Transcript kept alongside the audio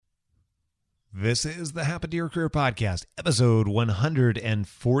This is the Happen to Your Career podcast, episode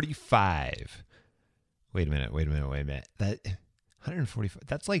 145. Wait a minute. That 145,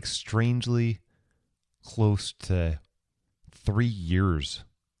 that's like strangely close to 3 years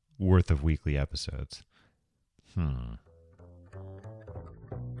worth of weekly episodes. Hey,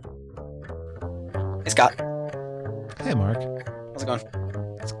 Scott. Hey, Mark. How's it going?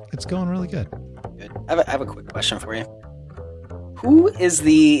 It's going really good. Good. I have a quick question for you. Who is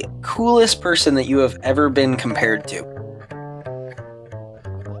the coolest person that you have ever been compared to?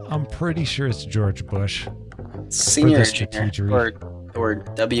 I'm pretty sure it's George Bush. Senior the engineer, or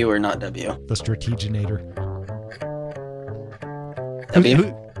W or not W? The Strateginator.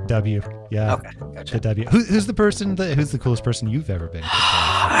 W? W, yeah. Okay, gotcha. The W. Who's the person who's the coolest person you've ever been compared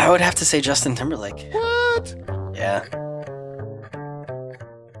to? I would have to say Justin Timberlake. What? Yeah.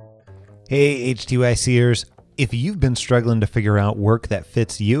 Hey, HTYCers. If you've been struggling to figure out work that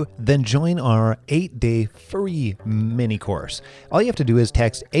fits you, then join our 8-day free mini course. All you have to do is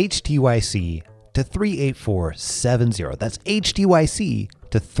text HTYC to 38470. That's HTYC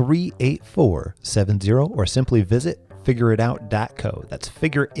to 38470, or simply visit figureitout.co. That's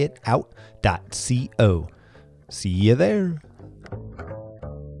figureitout.co. See you there.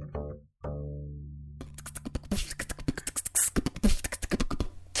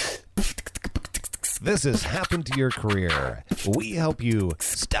 This is Happen to Your Career. We help you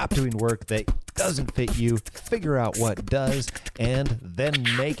stop doing work that doesn't fit you, figure out what does, and then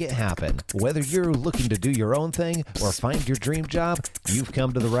make it happen. Whether you're looking to do your own thing or find your dream job, you've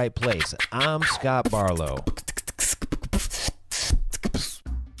come to the right place. I'm Scott Barlow.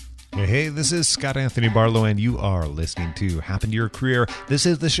 Hey, this is Scott Anthony Barlow, and you are listening to Happen to Your Career. This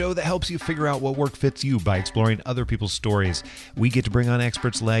is the show that helps you figure out what work fits you by exploring other people's stories. We get to bring on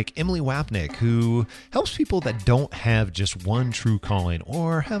experts like Emily Wapnick, who helps people that don't have just one true calling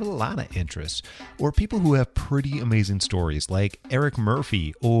or have a lot of interests, or people who have pretty amazing stories like Eric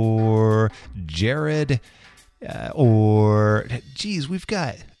Murphy or Jared, we've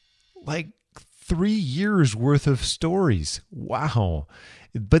got like 3 years worth of stories. Wow.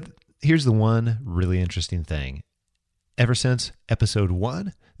 But here's the one really interesting thing. Ever since episode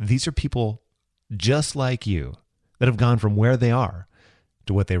 1, these are people just like you that have gone from where they are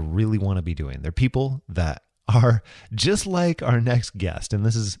to what they really want to be doing. They're people that are just like our next guest. And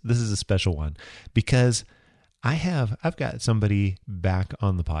this is a special one because I've got somebody back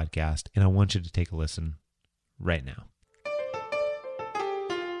on the podcast, and I want you to take a listen right now.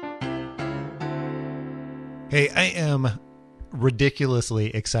 Hey, I am ridiculously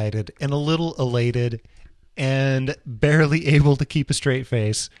excited and a little elated and barely able to keep a straight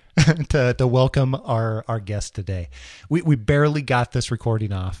face to welcome our guest today. We barely got this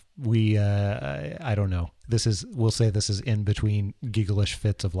recording off. I don't know. We'll say this is in between gigglish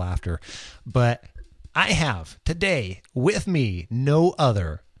fits of laughter. But I have today with me no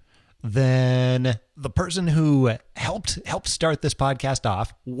other than the person who helped start this podcast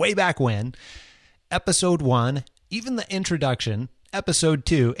off way back when, episode 1, even the introduction, episode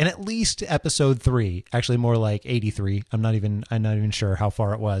 2, and at least episode 3, actually more like 83. I'm not even sure how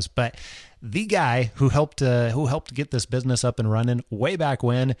far it was, but the guy who helped get this business up and running way back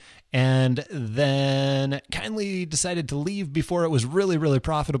when, and then kindly decided to leave before it was really, really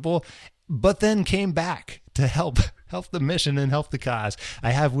profitable, but then came back to help the mission and help the cause.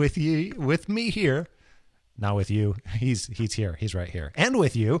 I have with me here, not with you. He's here. He's right here. And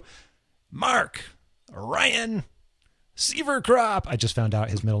with you, Mark Ryan Severcrop. I just found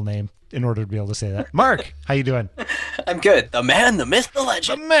out his middle name in order to be able to say that. Mark, how you doing? I'm good. The man, the myth, the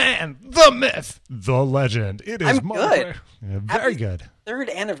legend. The man, the myth, the legend. It is I'm Mark. good. Very good. Third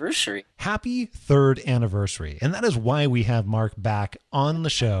anniversary. Happy 3rd anniversary. And that is why we have Mark back on the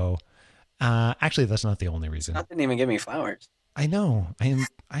show. Actually, that's not the only reason. Scott didn't even give me flowers. I know. I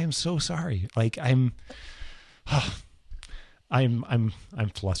am so sorry. Like I'm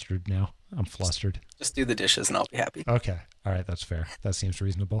flustered now. I'm flustered. Just do the dishes and I'll be happy. Okay. All right. That's fair. That seems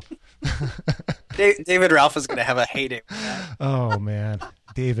reasonable. David Ralph is going to have a heyday with that. Oh, man.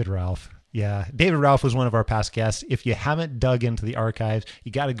 David Ralph. Yeah. David Ralph was one of our past guests. If you haven't dug into the archives,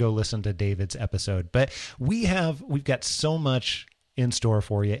 you got to go listen to David's episode. But we've got so much in store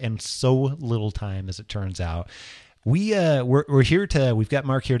for you and so little time, as it turns out. We've got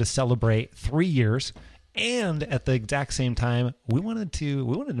Mark here to celebrate 3 years. And at the exact same time, we wanted to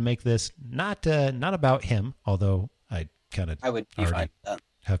make this not about him, although I would be fine with that.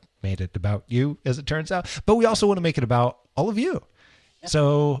 Have made it about you, as it turns out. But we also want to make it about all of you. Yeah.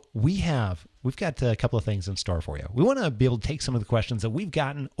 So we have we've got a couple of things in store for you. We want to be able to take some of the questions that we've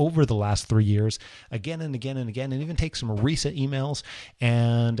gotten over the last 3 years again and again and again, and even take some recent emails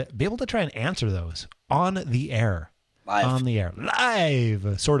and be able to try and answer those on the air. Live. On the air.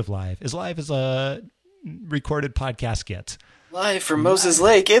 Live. Sort of live. As live as a recorded podcast gets. Live from Moses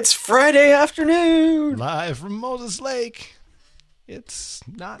Lake. It's Friday afternoon. Live from Moses Lake. It's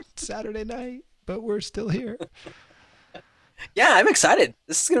not Saturday night, but we're still here. Yeah, I'm excited.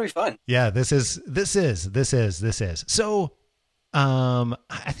 This is going to be fun. Yeah, this is. So,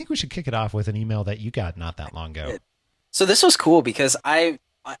 I think we should kick it off with an email that you got not that long ago. So this was cool because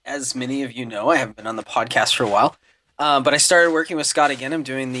as many of you know, I haven't been on the podcast for a while, but I started working with Scott again. I'm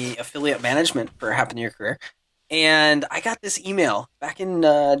doing the affiliate management for Happen Your Career. And I got this email back in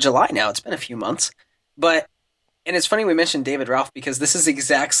July now. It's been a few months. And it's funny we mentioned David Ralph because this is the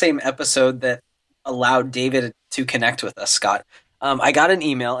exact same episode that allowed David to connect with us, Scott. I got an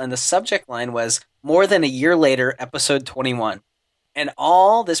email, and the subject line was, "More than a year later, episode 21." And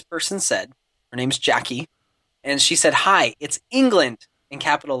all this person said, her name's Jackie, and she said, "Hi, it's England," in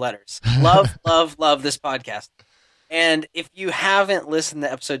capital letters. Love, love, love this podcast. And if you haven't listened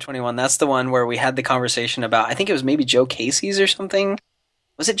to episode 21, that's the one where we had the conversation about, I think it was maybe Joe Casey's or something.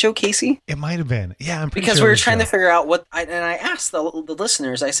 Was it Joe Casey? It might have been. Yeah, I'm pretty because sure. We were trying to figure out and I asked the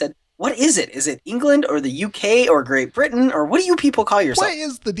listeners, I said, what is it? Is it England or the UK or Great Britain, or what do you people call yourself? What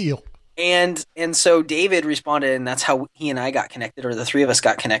is the deal? And so David responded, and that's how he and I got connected, or the three of us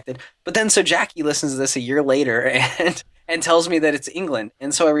got connected. But then so Jackie listens to this a year later and tells me that it's England.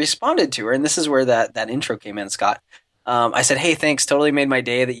 And so I responded to her, and this is where that intro came in, Scott. I said, "Hey, thanks. Totally made my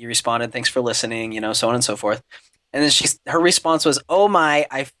day that you responded. Thanks for listening," so on and so forth. And then her response was, "Oh my,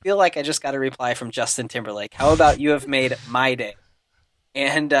 I feel like I just got a reply from Justin Timberlake. How about you have made my day?"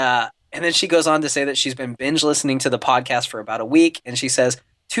 And then she goes on to say that she's been binge listening to the podcast for about a week. And she says,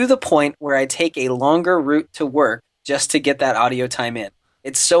 "To the point where I take a longer route to work just to get that audio time in.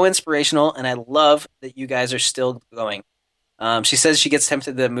 It's so inspirational, and I love that you guys are still going." She says she gets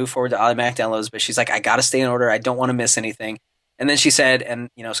tempted to move forward to automatic downloads, but she's like, "I got to stay in order. I don't want to miss anything." And then she said, and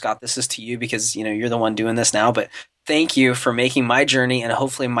Scott, this is to you because, you're the one doing this now, but thank you for making my journey and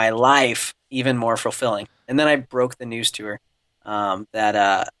hopefully my life even more fulfilling. And then I broke the news to her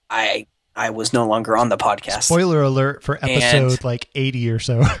that I was no longer on the podcast. Spoiler alert for episode 80 or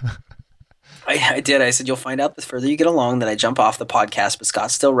so. I did. I said, "You'll find out the further you get along that I jump off the podcast, but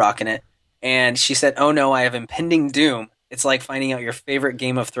Scott's still rocking it." And she said, "Oh no, I have impending doom. It's like finding out your favorite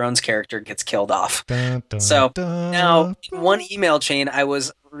Game of Thrones character gets killed off." Dun, dun, so dun, now, in one email chain, I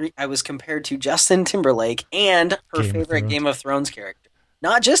was compared to Justin Timberlake and her favorite Game of Thrones character.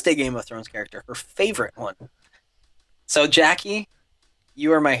 Not just a Game of Thrones character, her favorite one. So, Jackie,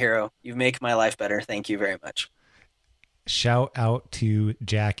 you are my hero. You make my life better. Thank you very much. Shout out to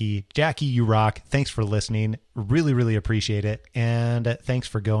Jackie. Jackie, you rock. Thanks for listening. Really, really appreciate it. And thanks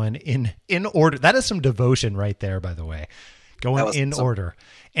for going in order. That is some devotion right there, by the way. Going in order.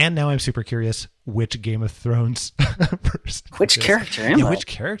 And now I'm super curious which Game of Thrones person. Which character am I? Which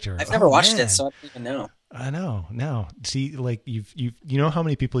character? I've never watched it, so I don't even know. I know. No. See, you know how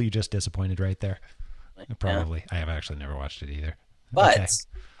many people you just disappointed right there? Probably. Yeah. I have actually never watched it either. But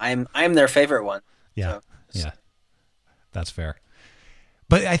okay. I'm their favorite one. Yeah. So. Yeah. That's fair.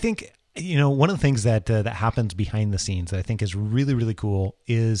 But I think, one of the things that happens behind the scenes that I think is really, really cool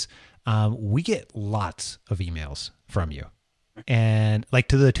is we get lots of emails from you. And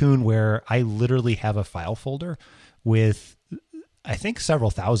to the tune where I literally have a file folder with, I think, several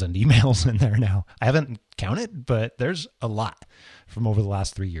thousand emails in there now. I haven't counted, but there's a lot from over the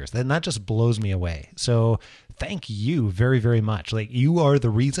last 3 years. And that just blows me away. So thank you very, very much. You are the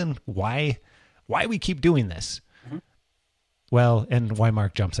reason why we keep doing this. Well, and why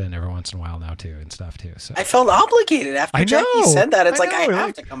Mark jumps in every once in a while now too and stuff too. So I felt obligated after Jackie said that. It's I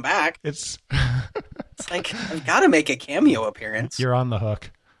have to come back. It's like I've got to make a cameo appearance. You're on the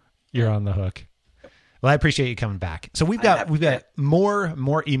hook. You're on the hook. Well, I appreciate you coming back. So we've got more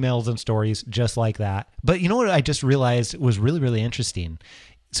emails and stories just like that. But you know what I just realized was really, really interesting.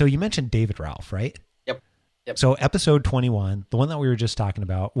 So you mentioned David Ralph, right? Yep. So episode 21, the one that we were just talking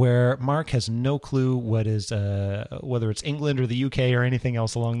about, where Mark has no clue what is, whether it's England or the UK or anything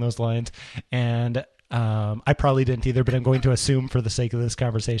else along those lines. And I probably didn't either, but I'm going to assume for the sake of this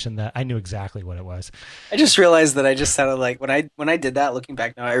conversation that I knew exactly what it was. I just realized that I just sounded like, when I did that, looking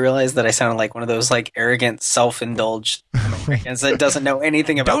back now, I realized that I sounded like one of those arrogant, self-indulged Americans that doesn't know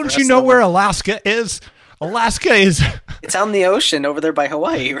anything about Don't you know where Alaska is? Alaska is... It's on the ocean over there by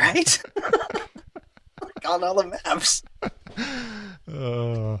Hawaii, right? On all the maps.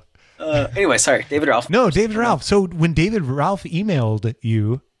 Anyway, sorry, David Ralph. No, David Ralph. So when David Ralph emailed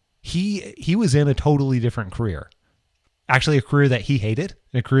you, he was in a totally different career. Actually, a career that he hated,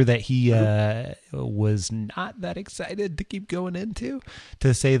 a career that he was not that excited to keep going into,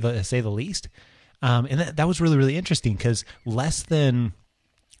 to say the least. And that was really, really interesting, because less than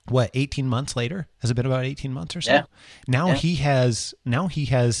 18 months later, has it been about 18 months or so? Yeah. Now he has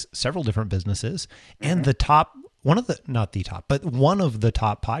several different businesses, and one of the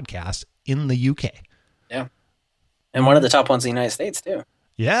top podcasts in the UK. Yeah. And one of the top ones in the United States too.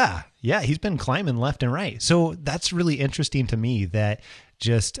 Yeah. Yeah. He's been climbing left and right. So that's really interesting to me, that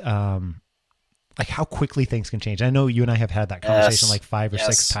just, like how quickly things can change. I know you and I have had that conversation like 5 or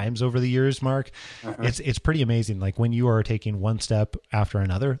 6 times over the years, Mark. It's pretty amazing. Like when you are taking one step after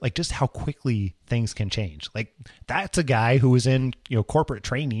another, like just how quickly things can change. Like that's a guy who was in, corporate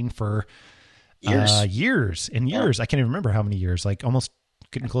training for years and years. I can't even remember how many years, like almost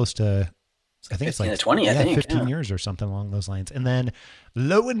getting close to, I think it's like 20, I think 15 years or something along those lines. And then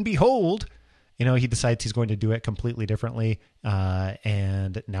lo and behold, he decides he's going to do it completely differently.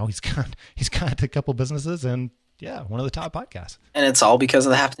 And now he's got a couple businesses and one of the top podcasts. And it's all because of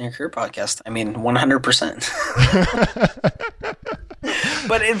the Happen in Your Career podcast. I mean, 100%.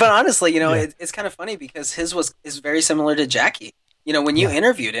 But honestly, it's kind of funny because his is very similar to Jackie. When you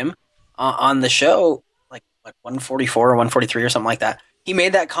interviewed him on the show, like 144 or 143 or something like that, he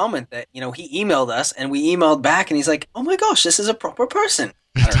made that comment that, he emailed us and we emailed back and he's like, oh my gosh, this is a proper person.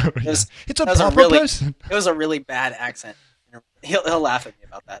 It's a proper person. It was a really bad accent. He'll laugh at me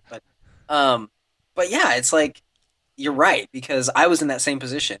about that. But yeah, it's like, you're right, because I was in that same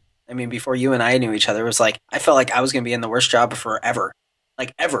position. I mean, before you and I knew each other, it was like, I felt like I was going to be in the worst job forever,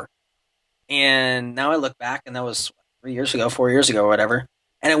 like ever. And now I look back, and that was 4 years ago, or whatever.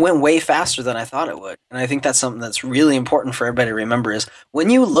 And it went way faster than I thought it would. And I think that's something that's really important for everybody to remember is when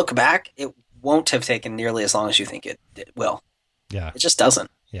you look back, it won't have taken nearly as long as you think it will. Yeah. It just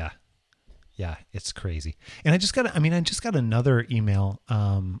doesn't. Yeah. Yeah. It's crazy. And I just got another email,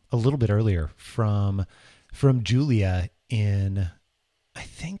 a little bit earlier from Julia in, I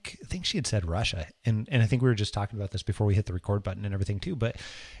think she had said Russia. And I think we were just talking about this before we hit the record button and everything too. But,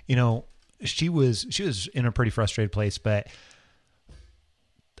 she was in a pretty frustrated place, but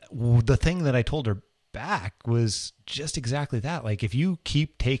the thing that I told her back was just exactly that. Like, if you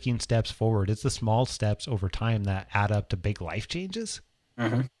keep taking steps forward, it's the small steps over time that add up to big life changes.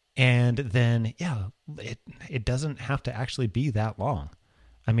 Mm-hmm. And then, it doesn't have to actually be that long.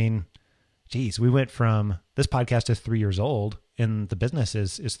 I mean, geez, we went from, this podcast is 3 years old and the business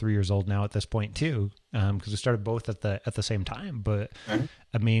is 3 years old now at this point too. Cause we started both at the same time, but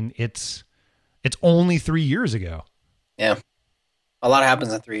I mean, it's only 3 years ago. Yeah. A lot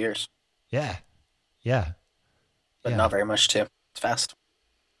happens in 3 years. Yeah. Yeah. But not very much too. It's fast.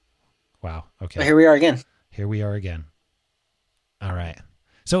 Wow. Okay. But here we are again. All right.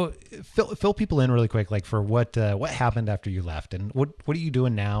 So fill people in really quick, like for what happened after you left and what are you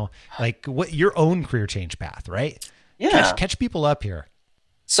doing now? Like what your own career change path, right? Yeah. Catch people up here.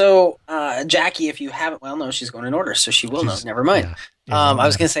 So, Jackie, if you haven't, well, no, she's going in order, so she will know. Never mind. I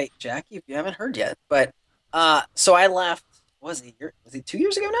was going to say, Jackie, if you haven't heard yet, but, so I left, was it 2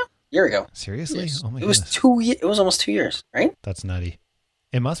 years ago now? Year ago. Seriously? Oh my goodness. It was almost 2 years, right? That's nutty.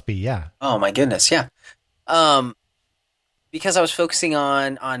 It must be, yeah. Oh my goodness, yeah. Because I was focusing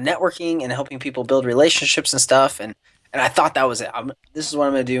on networking and helping people build relationships and stuff, and I thought that was it. This is what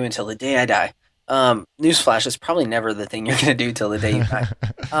I'm going to do until the day I die. Newsflash, it's probably never the thing you're going to do till the day you die.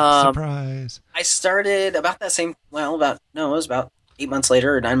 Surprise. I started about it was about 8 months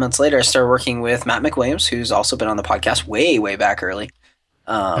later or 9 months later, I started working with Matt McWilliams, who's also been on the podcast way, way back early.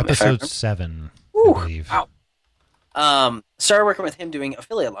 Episode 7, I believe. Wow. Started working with him doing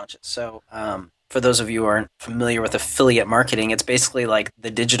affiliate launches. So, for those of you who aren't familiar with affiliate marketing, it's basically like the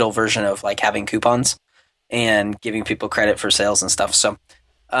digital version of like having coupons and giving people credit for sales and stuff. So,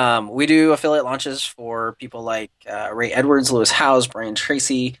 we do affiliate launches for people like Ray Edwards, Lewis Howes, Brian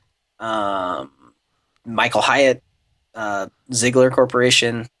Tracy, Michael Hyatt, Ziegler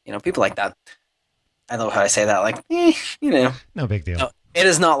Corporation, people like that. I love how I say that, like, No big deal. No, it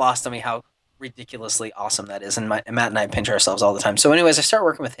is not lost on me how ridiculously awesome that is, and Matt and I pinch ourselves all the time. So anyways, I started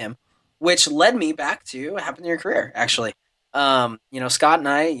working with him, which led me back to what happened in your career, actually. Scott and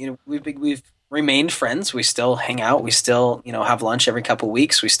I, we've remained friends. We still hang out. We still, have lunch every couple of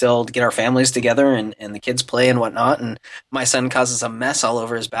weeks. We still get our families together and the kids play and whatnot. And my son causes a mess all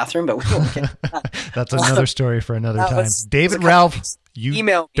over his bathroom, but we won't get that. That's another story for another time. David Ralph, you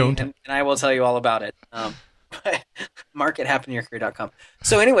email me don't, and I will tell you all about it. But Mark at happeninyourcareer.com.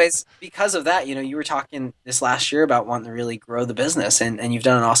 So anyways, because of that, you were talking this last year about wanting to really grow the business and you've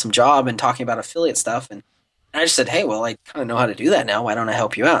done an awesome job and talking about affiliate stuff. And And I just said, hey, well, I kind of know how to do that now. Why don't I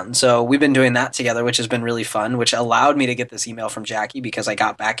help you out? And so we've been doing that together, which has been really fun, which allowed me to get this email from Jackie because I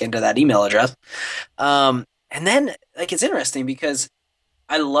got back into that email address. And then, like, it's interesting because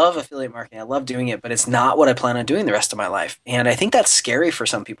I love affiliate marketing. I love doing it, but it's not what I plan on doing the rest of my life. And I think that's scary for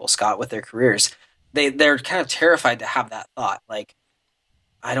some people, Scott, with their careers. They're kind of terrified to have that thought, like,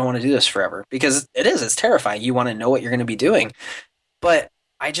 I don't want to do this forever because it's terrifying. You want to know what you're going to be doing. But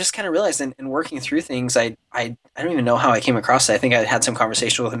I just kind of realized in working through things, I don't even know how I came across it. I think I had some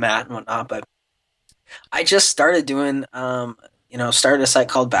conversation with Matt and whatnot, but I just started doing, started a site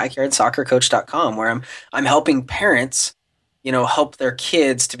called backyardsoccercoach.com where I'm helping parents, help their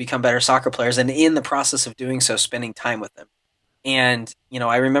kids to become better soccer players, and in the process of doing so, spending time with them. And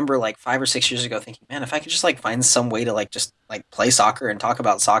I remember like 5 or 6 years ago thinking, man, if I could just like find some way to like just like play soccer and talk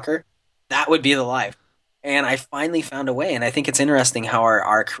about soccer, that would be the life. And I finally found a way. And I think it's interesting how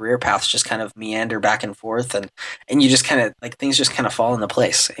our career paths just kind of meander back and forth, and you just kind of like things just kind of fall into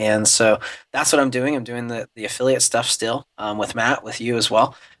place. And so that's what I'm doing. I'm doing the affiliate stuff still, with Matt, with you as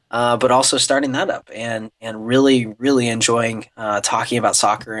well. But also starting that up and really, really enjoying talking about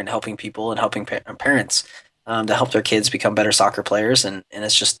soccer and helping people and helping parents to help their kids become better soccer players. And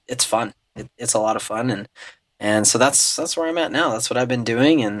it's fun. It's a lot of fun. And so that's where I'm at now. That's what I've been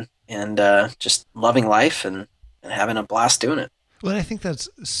doing and just loving life and having a blast doing it. Well, I think that's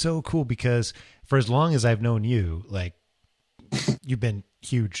so cool because for as long as I've known you, like you've been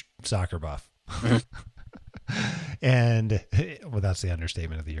huge soccer buff. Mm-hmm. And well, that's the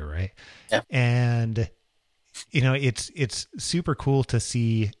understatement of the year, right? Yeah. And it's super cool to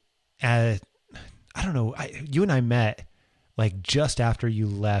see. I don't know. You and I met like just after you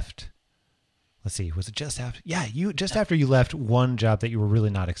left. Let's see. Was it just after? Yeah, just after you left one job that you were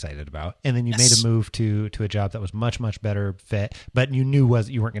really not excited about, and then you made a move to a job that was much better fit, but you knew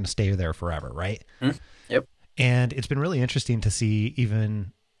you weren't going to stay there forever, right? Mm-hmm. Yep. And it's been really interesting to see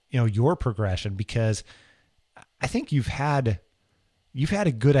even your progression because I think you've had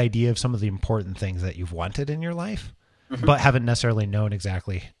a good idea of some of the important things that you've wanted in your life, mm-hmm. but haven't necessarily known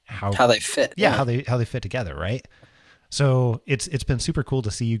exactly how they fit. Yeah, how they fit together, right? So it's been super cool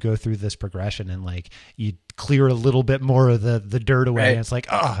to see you go through this progression and like you clear a little bit more of the dirt away. Right. And it's like,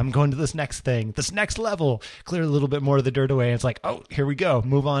 oh, I'm going to this next thing, this next level, clear a little bit more of the dirt away. And it's like, oh, here we go,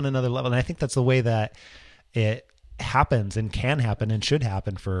 move on another level. And I think that's the way that it happens and can happen and should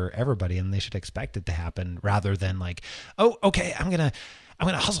happen for everybody. And they should expect it to happen rather than like, oh, okay, I'm going to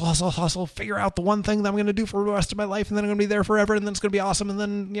hustle, figure out the one thing that I'm going to do for the rest of my life. And then I'm going to be there forever. And then it's going to be awesome. And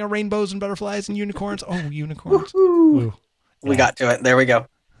then, rainbows and butterflies and unicorns. Oh, unicorns. Ooh. We got to it. There we go.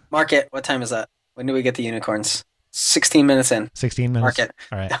 Mark it. What time is that? When do we get the unicorns? 16 minutes in. 16 minutes. Mark it.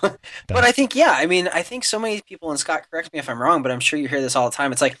 All right. But I think, I think so many people, and Scott, correct me if I'm wrong, but I'm sure you hear this all the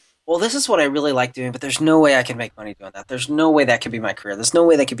time. It's like, well, this is what I really like doing, but there's no way I can make money doing that. There's no way that could be my career. There's no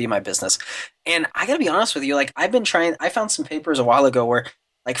way that could be my business. And I got to be honest with you. Like, I found some papers a while ago where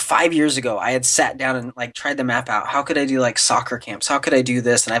like 5 years ago, I had sat down and like tried to map out how could I do like soccer camps? How could I do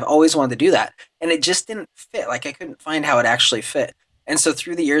this? And I've always wanted to do that. And it just didn't fit. Like I couldn't find how it actually fit. And so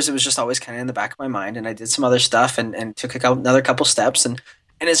through the years, it was just always kind of in the back of my mind. And I did some other stuff and took another couple steps. And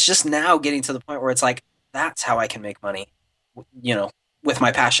it's just now getting to the point where it's like, that's how I can make money, with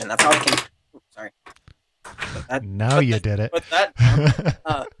my passion. That's how I can, sorry. You did it.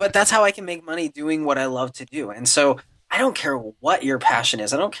 But that's how I can make money doing what I love to do. And so I don't care what your passion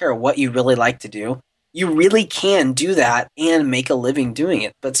is. I don't care what you really like to do. You really can do that and make a living doing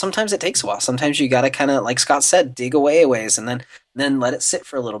it. But sometimes it takes a while. Sometimes you got to kind of, like Scott said, dig away a ways and then let it sit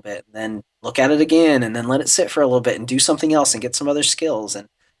for a little bit and then look at it again and then let it sit for a little bit and do something else and get some other skills. And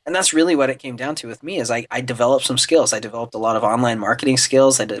that's really what it came down to with me is I developed some skills. I developed a lot of online marketing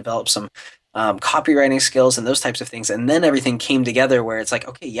skills. I developed some copywriting skills and those types of things. And then everything came together where it's like,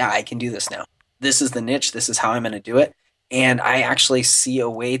 okay, yeah, I can do this now. This is the niche. This is how I'm going to do it. And I actually see a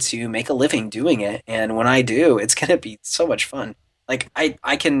way to make a living doing it. And when I do, it's going to be so much fun. Like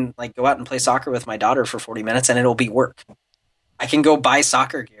I can like go out and play soccer with my daughter for 40 minutes and it'll be work. I can go buy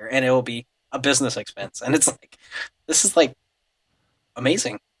soccer gear and it'll be a business expense. And it's like, this is like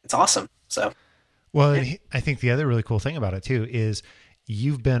amazing. It's awesome. So, well, yeah. I think the other really cool thing about it too, is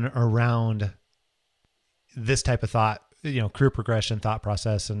you've been around this type of thought, career progression, thought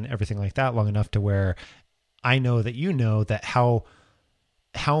process and everything like that long enough to where I know that how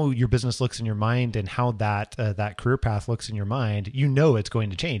your business looks in your mind and how that career path looks in your mind, it's going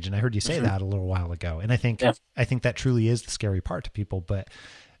to change. And I heard you say that a little while ago. And I think that truly is the scary part to people. But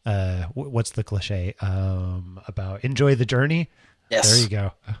what's the cliche about enjoy the journey? Yes. There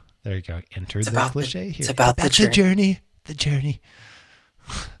you go. Enter the cliche here. It's about the journey. The journey.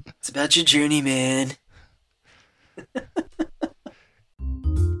 It's about your journey, man.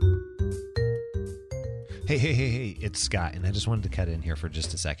 Hey, it's Scott, and I just wanted to cut in here for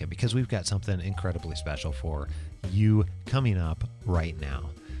just a second because we've got something incredibly special for you coming up right now.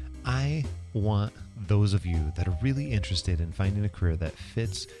 I want those of you that are really interested in finding a career that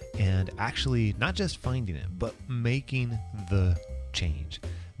fits and actually not just finding it, but making the change,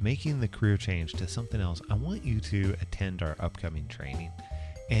 making the career change to something else. I want you to attend our upcoming training.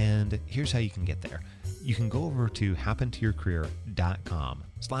 And here's how you can get there. You can go over to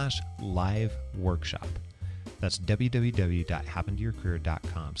happentoyourcareer.com/live workshop. That's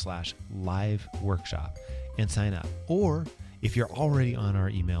www.happentoyourcareer.com/live workshop and sign up. Or if you're already on our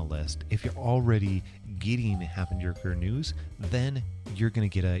email list, if you're already getting Happen to Your Career news, then you're going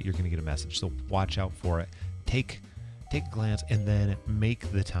to get a message. So watch out for it. Take a glance and then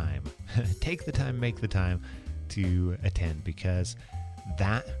make the time. Make the time to attend, because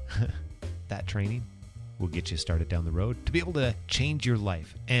that training will get you started down the road to be able to change your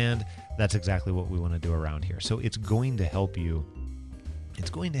life. And that's exactly what we want to do around here. So it's going to help you. It's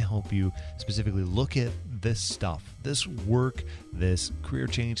going to help you specifically look at this stuff, this work, this career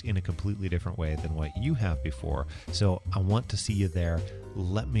change in a completely different way than what you have before. So I want to see you there.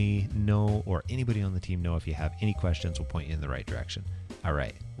 Let me know, or anybody on the team know, if you have any questions. We'll point you in the right direction. All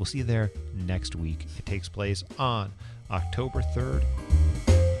right. We'll see you there next week. It takes place on October 3rd.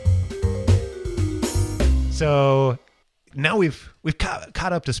 So now we've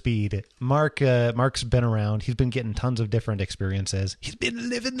caught up to speed. Mark's been around. He's been getting tons of different experiences. He's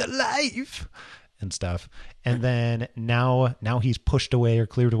been living the life and stuff. And then now he's pushed away or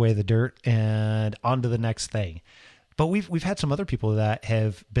cleared away the dirt and on to the next thing. But we've had some other people that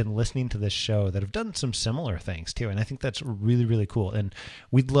have been listening to this show that have done some similar things too, and I think that's really, really cool. And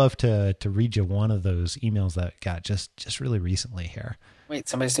we'd love to read you one of those emails that got just really recently here. Wait,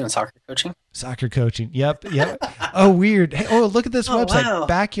 somebody's doing soccer coaching? Soccer coaching. Yep. Oh, weird. Hey, look at this website. Wow.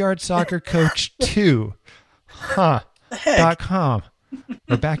 Backyard Soccer Coach 2. .com. Or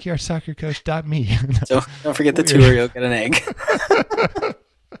backyardsoccercoach.me. So don't forget the 2 or you'll get an egg.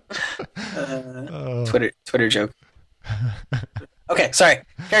 Twitter joke. Okay, sorry.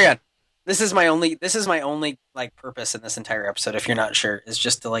 Carry on. This is my only like purpose in this entire episode, if you're not sure, is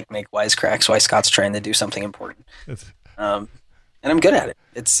just to like make wisecracks why Scott's trying to do something important. And I'm good at it.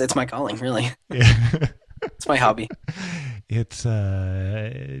 It's my calling, really. Yeah. It's my hobby. It's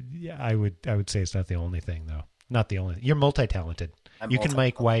I would say it's not the only thing, though. Not the only. You're multi-talented. You can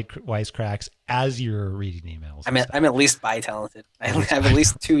make wisecracks as you're reading emails. I'm at least bi-talented. I have at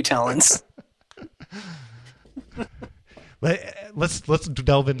least 2 talents. Let's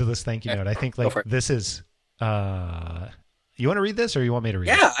delve into this thank you note. I think this is. You want to read this, or you want me to read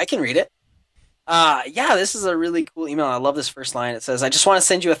it? Yeah, I can read it. This is a really cool email. I love this first line. It says, "I just want to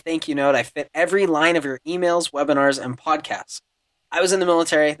send you a thank you note. I fit every line of your emails, webinars, and podcasts. I was in the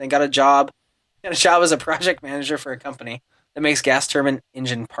military, then got a job as a project manager for a company that makes gas turbine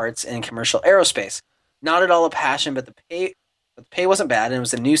engine parts in commercial aerospace. Not at all a passion, but the pay wasn't bad, and it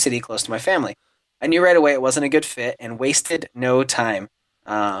was a new city close to my family. I knew right away it wasn't a good fit and wasted no time.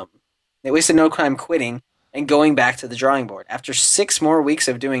 Quitting and going back to the drawing board. After 6 more weeks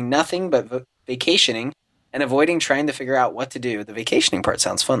of doing nothing but vacationing and avoiding trying to figure out what to do." The vacationing part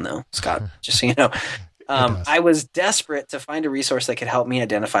sounds fun, though, Scott, just so you know. I was desperate to find a resource that could help me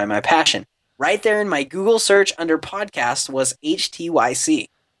identify my passion. Right there in my Google search under podcast was HTYC.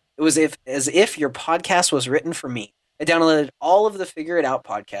 It was as if your podcast was written for me. I downloaded all of the Figure It Out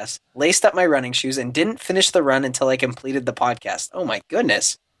podcasts, laced up my running shoes, and didn't finish the run until I completed the podcast. Oh my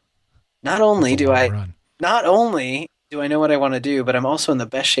goodness. Not only do I know what I want to do, but I'm also in the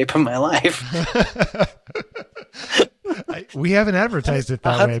best shape of my life. We haven't advertised it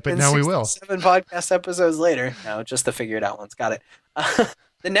that way, but now we will. 7 podcast episodes later. No, just the Figure It Out ones. Got it.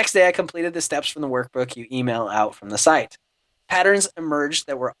 The next day I completed the steps from the workbook you email out from the site. Patterns emerged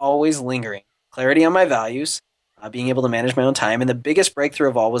that were always lingering. Clarity on my values, being able to manage my own time, and the biggest breakthrough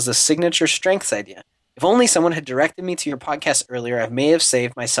of all was the signature strengths idea. If only someone had directed me to your podcast earlier, I may have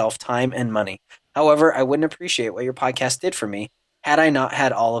saved myself time and money. However, I wouldn't appreciate what your podcast did for me had I not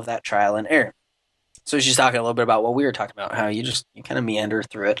had all of that trial and error. So she's talking a little bit about what we were talking about, how you kind of meander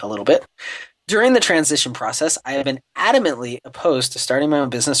through it a little bit. During the transition process, I have been adamantly opposed to starting my own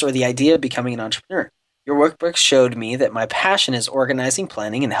business or the idea of becoming an entrepreneur. Your workbook showed me that my passion is organizing,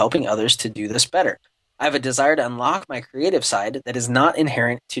 planning, and helping others to do this better. I have a desire to unlock my creative side that is not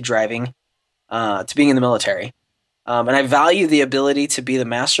inherent to being in the military. And I value the ability to be the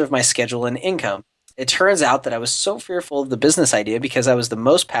master of my schedule and income. It turns out that I was so fearful of the business idea because I was the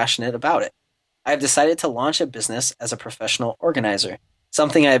most passionate about it. I have decided to launch a business as a professional organizer,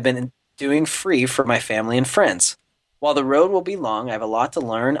 something I have been doing free for my family and friends. While the road will be long, I have a lot to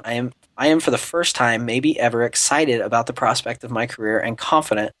learn. I am for the first time, maybe ever, excited about the prospect of my career and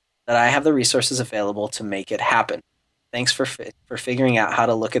confident that I have the resources available to make it happen. Thanks for figuring out how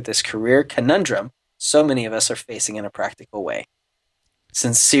to look at this career conundrum so many of us are facing in a practical way.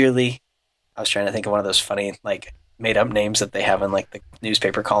 Sincerely, I was trying to think of one of those funny, like, made up names that they have in like the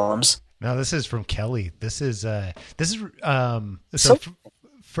newspaper columns. No, this is from Kelly. So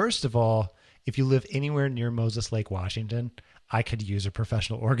First of all, if you live anywhere near Moses Lake, Washington, I could use a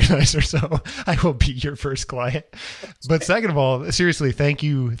professional organizer, so I will be your first client. But second of all, seriously, thank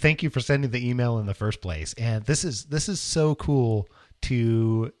you for sending the email in the first place. And this is so cool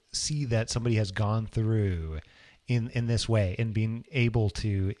to see that somebody has gone through in this way and been able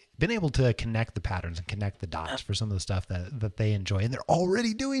to connect the patterns and connect the dots for some of the stuff that they enjoy, and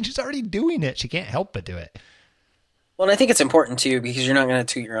she's already doing it. She can't help but do it. Well, and I think it's important too because you're not going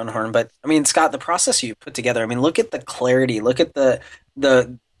to toot your own horn. But I mean, Scott, the process you put together. I mean, look at the clarity. Look at the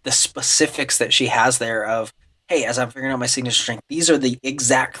specifics that she has there. Of hey, as I'm figuring out my signature strength, these are the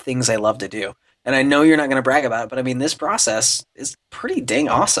exact things I love to do. And I know you're not going to brag about it, but I mean, this process is pretty dang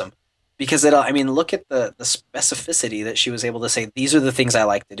awesome because it. I mean, look at the specificity that she was able to say. These are the things I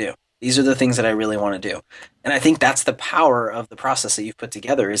like to do. These are the things that I really want to do. And I think that's the power of the process that you've put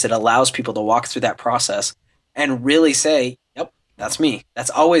together. Is it allows people to walk through that process and really say, yep, that's me. That's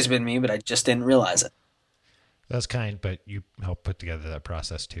always been me, but I just didn't realize it. That's kind, but you helped put together that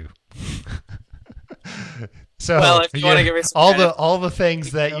process too. So well, if you want to give me some all the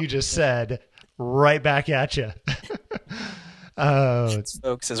things that you just said, right back at you.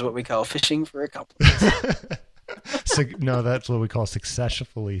 Folks, is what we call fishing for a compliment. No, that's what we call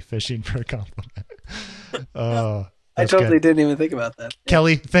successfully fishing for a compliment. I totally didn't even think about that.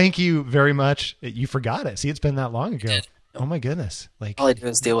 Kelly, thank you very much. You forgot it. See, it's been that long ago. Oh my goodness! Like all I do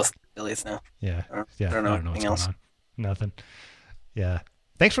is deal with affiliates now. Yeah, I yeah. don't know anything else. Going on. Nothing. Yeah.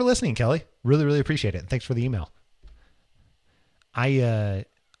 Thanks for listening, Kelly. Really, really appreciate it. And thanks for the email.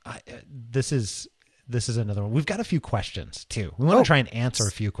 This is another one. We've got a few questions too. We want to try and answer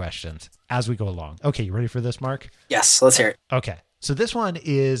a few questions as we go along. Okay, you ready for this, Mark? Yes, let's hear it. Okay. So this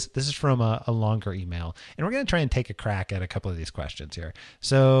is from a longer email, and we're going to try and take a crack at a couple of these questions here.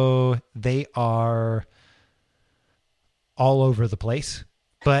 So they are all over the place,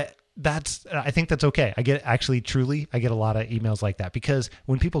 but I think that's okay. I get a lot of emails like that because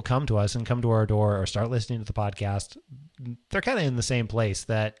when people come to us and come to our door or start listening to the podcast, they're kind of in the same place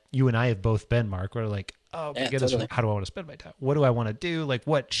that you and I have both been, Mark. We're like, oh my goodness, totally. How do I want to spend my time? What do I want to do? Like,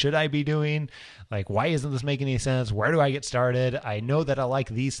 what should I be doing? Like, why isn't this making any sense? Where do I get started? I know that I like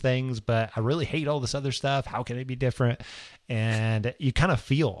these things, but I really hate all this other stuff. How can it be different? And you kind of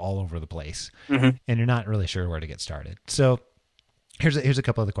feel all over the place, and you're not really sure where to get started. So here's a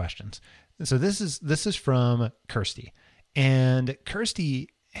couple of the questions. So this is from Kirsty, and Kirsty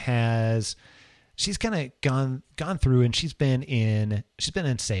she's kind of gone through, and she's been in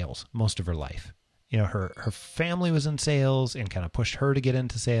sales most of her life. You know, her family was in sales and kind of pushed her to get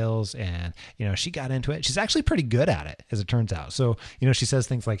into sales, and you know, she got into it. She's actually pretty good at it, as it turns out. So, you know, she says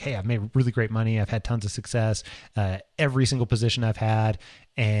things like, "Hey, I've made really great money. I've had tons of success. Every single position I've had,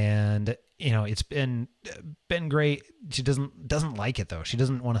 and you know, it's been great." She doesn't like it though. She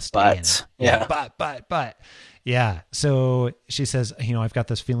doesn't want to stay in it. Yeah. But yeah. So she says, you know, I've got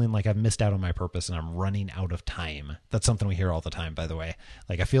this feeling like I've missed out on my purpose and I'm running out of time. That's something we hear all the time, by the way.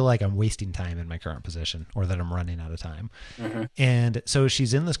 Like, I feel like I'm wasting time in my current position, or that I'm running out of time. And so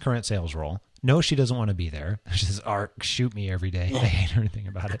she's in this current sales role. No, she doesn't want to be there. She says, "Art, shoot me every day." I hate everything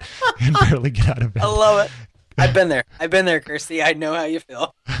about it and barely get out of bed. I love it. I've been there, Kirsty. I know how you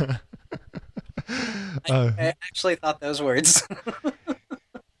feel. I actually thought those words.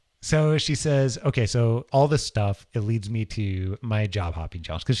 So she says, okay, so all this stuff, it leads me to my job hopping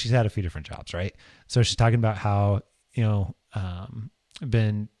challenge, because she's had a few different jobs, right? So she's talking about how, you know,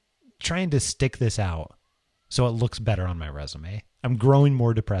 been trying to stick this out so it looks better on my resume. I'm growing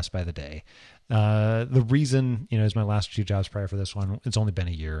more depressed by the day. The reason, you know, is my last two jobs prior for this one, it's only been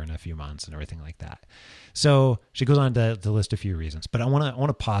a year and a few months and everything like that. So she goes on to list a few reasons, but I want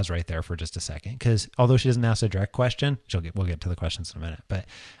to pause right there for just a second, because although she doesn't ask a direct question, we'll get to the questions in a minute. But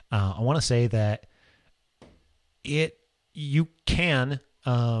I want to say that you can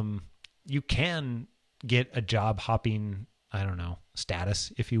get a job hopping, I don't know,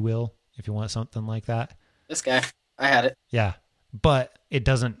 status, if you will, if you want something like that. This guy, I had it. Yeah. But it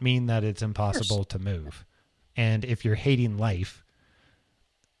doesn't mean that it's impossible to move. And if you're hating life,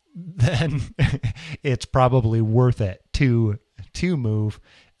 then it's probably worth it to move,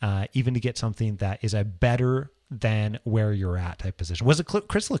 even to get something that is a better than where you're at type position. Was it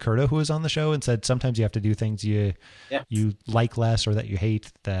Chris Lacerda who was on the show and said sometimes you have to do things you like less or that you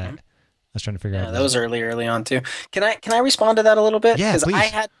hate? That I was trying to figure out. Yeah, that was early on too. Can I respond to that a little bit? Yeah, please.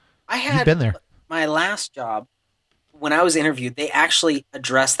 I had You've been there. My last job, when I was interviewed, they actually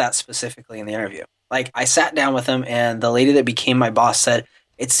addressed that specifically in the interview. Like, I sat down with them, and the lady that became my boss said,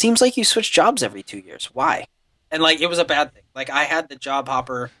 "It seems like you switch jobs every 2 years. Why?" And like, it was a bad thing. Like, I had the job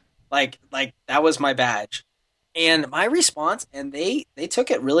hopper, like that was my badge. And my response, and they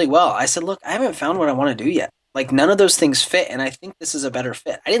took it really well. I said, "Look, I haven't found what I want to do yet. Like, none of those things fit, and I think this is a better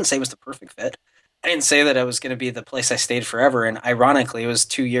fit." I didn't say it was the perfect fit. I didn't say that it was going to be the place I stayed forever. And ironically, it was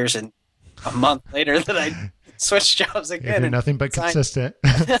 2 years and a month later that I switched jobs again. If you're nothing but consistent.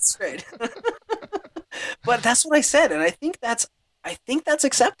 That's right. But that's what I said, and I think that's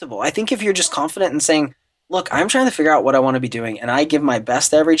acceptable. I think if you're just confident in saying, "Look, I'm trying to figure out what I want to be doing, and I give my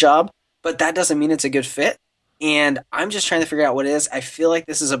best to every job, but that doesn't mean it's a good fit. And I'm just trying to figure out what it is. I feel like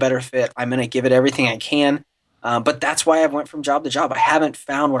this is a better fit. I'm going to give it everything I can." But that's why I went from job to job. I haven't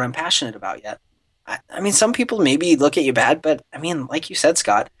found what I'm passionate about yet. I mean, some people maybe look at you bad, but I mean, like you said,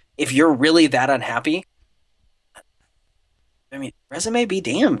 Scott, if you're really that unhappy, I mean, resume be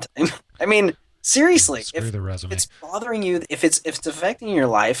damned. I mean, seriously, Screw the resume. if it's bothering you, if it's affecting your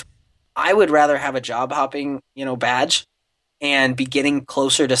life, I would rather have a job hopping, badge and be getting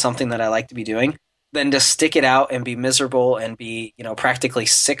closer to something that I like to be doing than to stick it out and be miserable and be, practically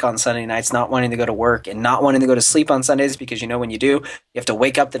sick on Sunday nights, not wanting to go to work and not wanting to go to sleep on Sundays because, when you do, you have to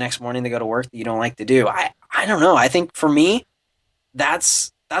wake up the next morning to go to work that you don't like to do. I don't know. I think for me,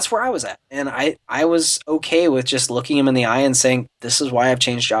 that's where I was at. And I was okay with just looking him in the eye and saying, "This is why I've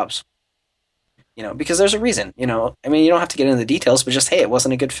changed jobs." Because there's a reason, I mean, you don't have to get into the details, but just, hey, it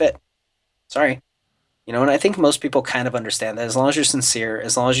wasn't a good fit. Sorry. And I think most people kind of understand that as long as you're sincere,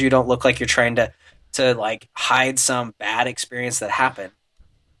 as long as you don't look like you're trying to like hide some bad experience that happened,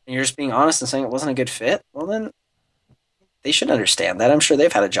 and you're just being honest and saying it wasn't a good fit, well, then they should understand that. I'm sure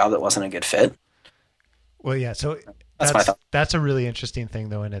they've had a job that wasn't a good fit. Well, yeah. So that's my thought. That's a really interesting thing,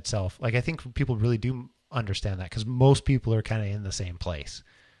 though, in itself. Like, I think people really do understand that because most people are kind of in the same place.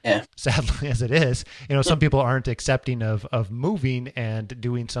 Yeah. Sadly as it is, some people aren't accepting of moving and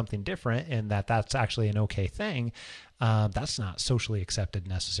doing something different, and that's actually an okay thing. That's not socially accepted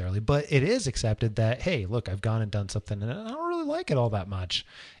necessarily, but it is accepted that, hey, look, I've gone and done something and I don't really like it all that much.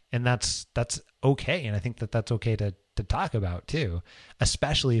 And that's okay. And I think that's okay to talk about too,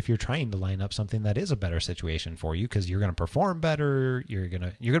 especially if you're trying to line up something that is a better situation for you, because you're going to perform better. You're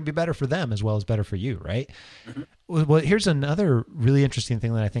going to be better for them as well as better for you. Right. Mm-hmm. Well, here's another really interesting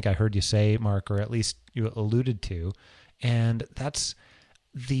thing that I think I heard you say, Mark, or at least you alluded to. And that's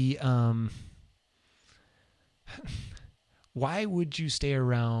the, why would you stay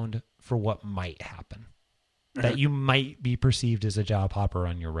around for what might happen? That you might be perceived as a job hopper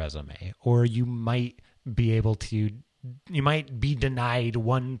on your resume, or you might be denied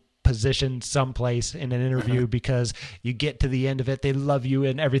one position someplace in an interview because you get to the end of it, they love you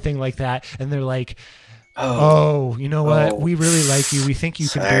and everything like that, and they're like, oh, you know what? We really like you. We think you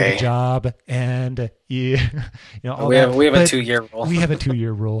can do the job, and we have a 2-year rule. We have a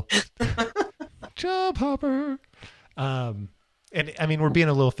 2-year rule. Job hopper. And I mean, we're being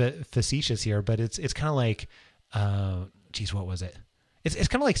a little facetious here, but it's kind of like, what was it? It's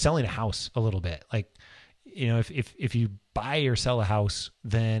kind of like selling a house a little bit. Like, if you buy or sell a house,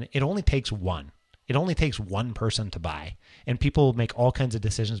 then it only takes one. It only takes one person to buy, and people make all kinds of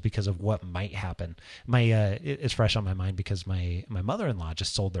decisions because of what might happen. It's fresh on my mind because my mother-in-law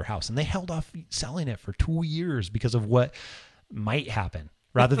just sold their house, and they held off selling it for 2 years because of what might happen,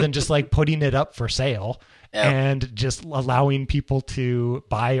 rather than just like putting it up for sale. Yep. And just allowing people to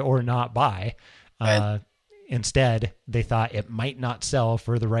buy or not buy. Right. Instead, they thought it might not sell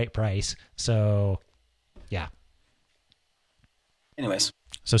for the right price. So, yeah. Anyways.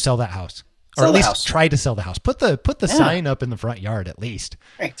 So sell that house. Or at least try to sell the house. Put the sign up in the front yard at least.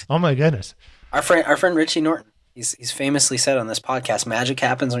 Right. Oh my goodness. Our friend Richie Norton, he's famously said on this podcast, magic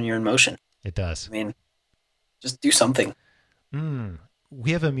happens when you're in motion. It does. I mean, just do something.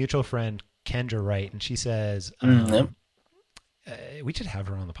 We have a mutual friend, Kendra Wright, and she says, we should have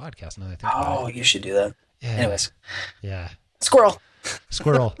her on the podcast now that I think about it. You should do that. Yeah. Anyways. Yeah. Squirrel.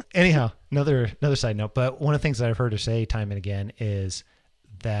 Anyhow, another side note, but one of the things that I've heard her say time and again is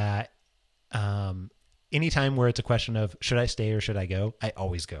that anytime where it's a question of should I stay or should I go, I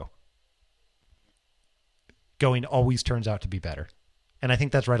always go. Going always turns out to be better. And I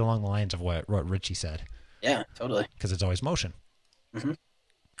think that's right along the lines of what Richie said. Yeah, totally. Because it's always motion. Mm-hmm.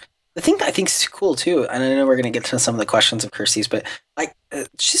 the thing that I think is cool too, and I know we're going to get to some of the questions of Kirsty's, but like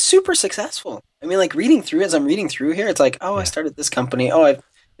she's super successful. I mean, like reading through as I'm reading through here, it's like, oh, I Yeah. started this company. Oh,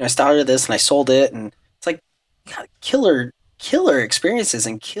 I started this and I sold it, and it's like God, killer experiences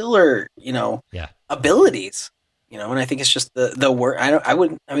and killer Yeah. abilities. And I think it's just the work. I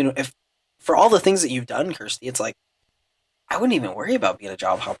wouldn't. I mean, if for all the things that you've done, Kirsty, it's like I wouldn't even worry about being a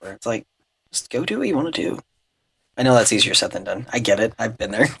job hopper. It's like just go do what you want to do. I know that's easier said than done. I get it. I've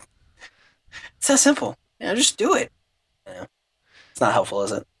been there. It's that simple. Just do it. It's not helpful,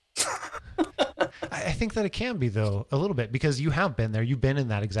 is it? I think that it can be, though, a little bit, because you have been there. You've been in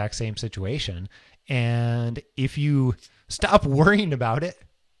that exact same situation. And if you stop worrying about it,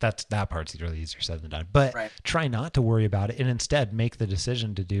 that part's really easier said than done. But Right. try not to worry about it and instead make the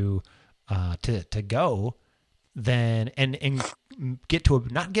decision to do, to go, then and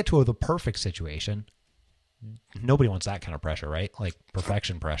not get to the perfect situation. Nobody wants that kind of pressure, right? Like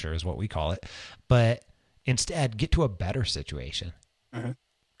perfection pressure is what we call it. But instead, get to a better situation. Mm-hmm.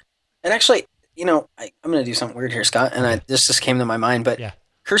 And actually, I'm going to do something weird here, Scott, and this just came to my mind. But Yeah.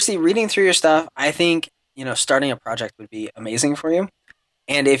 Kirsty, reading through your stuff, I think starting a project would be amazing for you.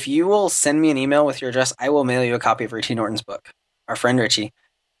 And if you will send me an email with your address, I will mail you a copy of Richie Norton's book. Our friend Richie.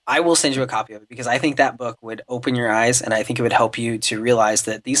 I will send you a copy of it because I think that book would open your eyes, and I think it would help you to realize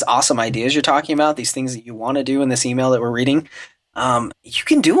that these awesome ideas you're talking about, these things that you want to do in this email that we're reading, you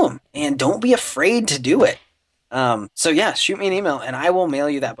can do them, and don't be afraid to do it. So yeah, shoot me an email, and I will mail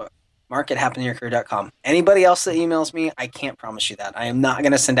you that book. Mark@happeningyourcareer.com. Anybody else that emails me, I can't promise you that. I am not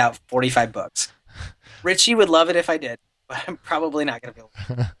going to send out 45 books. Richie would love it if I did, but I'm probably not going to be able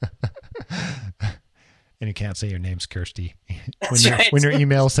to. And you can't say your name's Kirsty. That's right. When your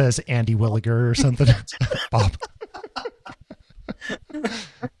email says Andy Williger or something. Bob.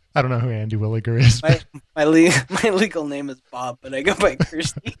 I don't know who Andy Williger is. My legal name is Bob, but I go by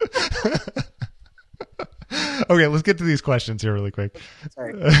Kirsty. Okay, let's get to these questions here really quick.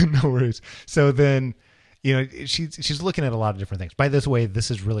 Sorry. No worries. So then, she's looking at a lot of different things. By this way,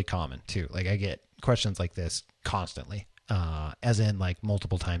 this is really common too. Like I get questions like this constantly, as in like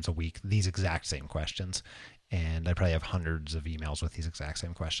multiple times a week, these exact same questions. And I probably have hundreds of emails with these exact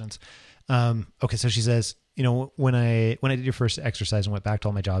same questions. Okay, so she says, when I did your first exercise and went back to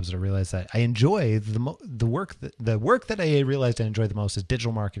all my jobs, I realized that I enjoy the work that I realized I enjoy the most is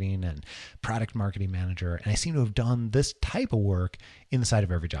digital marketing and product marketing manager. And I seem to have done this type of work inside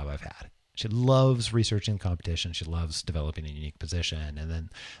of every job I've had. She loves researching competition. She loves developing a unique position. And then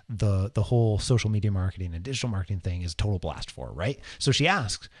the whole social media marketing and digital marketing thing is a total blast for her, right? So she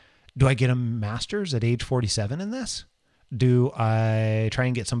asks, do I get a master's at age 47 in this? Do I try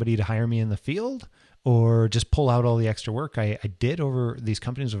and get somebody to hire me in the field, or just pull out all the extra work I did over these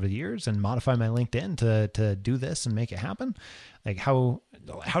companies over the years and modify my LinkedIn to do this and make it happen? Like how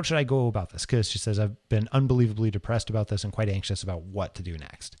should I go about this? Because she says, I've been unbelievably depressed about this and quite anxious about what to do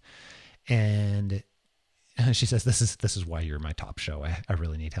next. And she says, this is why you're my top show. I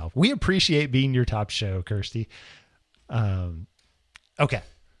really need help. We appreciate being your top show, Kirsty. Okay.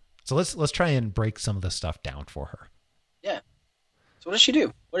 So let's try and break some of this stuff down for her. Yeah. So what does she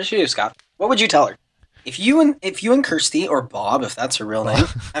do? What does she do, Scott? What would you tell her? If you and Kirsty, or Bob, if that's her real name,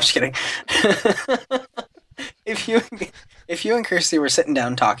 I'm just kidding. If you and Kirsty were sitting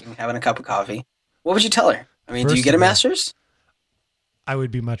down talking, having a cup of coffee, what would you tell her? I mean, do you get a master's? I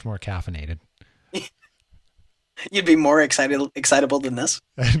would be much more caffeinated. You'd be more excitable than this.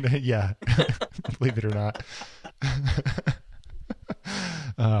 Yeah, believe it or not.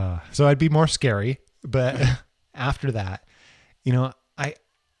 So I'd be more scary, but after that,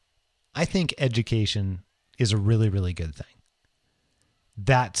 I think education is a really, really good thing.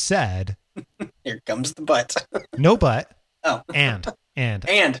 That said, here comes the but. No but. Oh. And.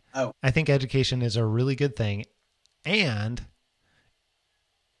 Oh. I think education is a really good thing. And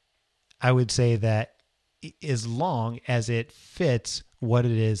I would say that as long as it fits what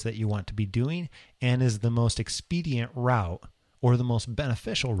it is that you want to be doing and is the most expedient route or the most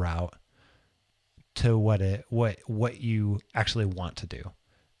beneficial route to what you actually want to do.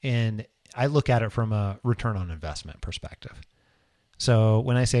 And I look at it from a return on investment perspective. So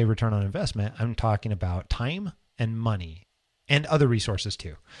when I say return on investment, I'm talking about time and money and other resources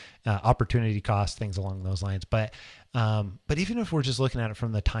too, opportunity costs, things along those lines. But even if we're just looking at it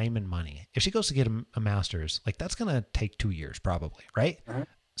from the time and money, if she goes to get a master's, like that's going to take 2 years probably, right? Uh-huh.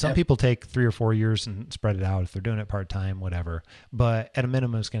 Some people take 3 or 4 years and spread it out if they're doing it part-time, whatever. But at a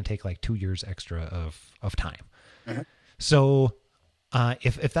minimum, it's going to take like 2 years extra of time. Uh-huh. So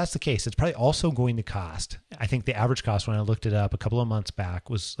if that's the case, it's probably also going to cost, I think the average cost when I looked it up a couple of months back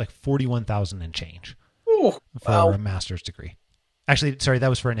was like $41,000 and change. Ooh, for a master's degree. Actually, sorry, that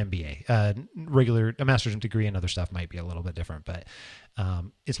was for an MBA. A master's degree and other stuff might be a little bit different, but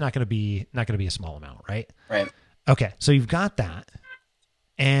it's not going to be a small amount, right? Right. Okay, so you've got that,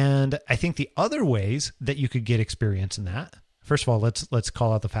 and I think the other ways that you could get experience in that. First of all, let's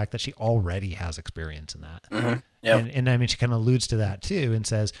call out the fact that she already has experience in that. Mm-hmm. Yep. And I mean, she kind of alludes to that too and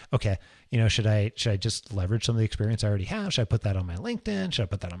says, okay, should I just leverage some of the experience I already have? Should I put that on my LinkedIn? Should I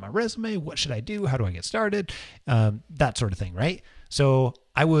put that on my resume? What should I do? How do I get started? That sort of thing, right? So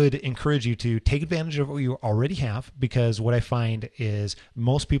I would encourage you to take advantage of what you already have, because what I find is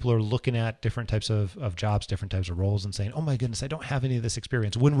most people are looking at different types of jobs, different types of roles, and saying, oh my goodness, I don't have any of this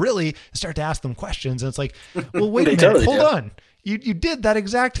experience. When really start to ask them questions and it's like, well, wait a minute, totally hold do. on. You did that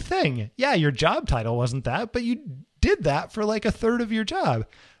exact thing. Yeah, your job title wasn't that, but you did that for like a third of your job.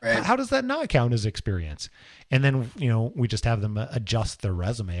 Right. How does that not count as experience? And then, we just have them adjust their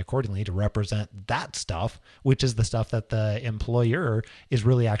resume accordingly to represent that stuff, which is the stuff that the employer is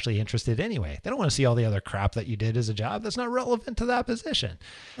really actually interested in anyway. They don't want to see all the other crap that you did as a job that's not relevant to that position.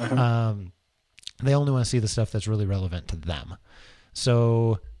 They only want to see the stuff that's really relevant to them.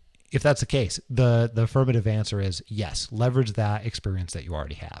 So if that's the case, the affirmative answer is yes, leverage that experience that you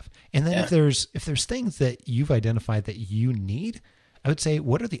already have. And then if there's things that you've identified that you need, I would say,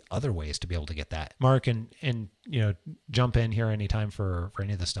 what are the other ways to be able to get that? Mark, and jump in here anytime for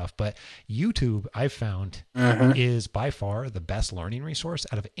any of this stuff. But YouTube, I've found, is by far the best learning resource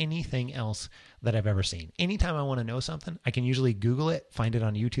out of anything else that I've ever seen. Anytime I want to know something, I can usually Google it, find it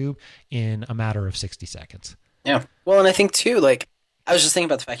on YouTube in a matter of 60 seconds. Yeah. Well, and I think too, like, I was just thinking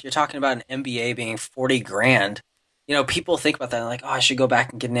about the fact you're talking about an MBA being 40 grand. People think about that and like, oh, I should go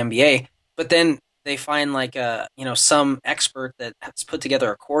back and get an MBA. But then they find like some expert that has put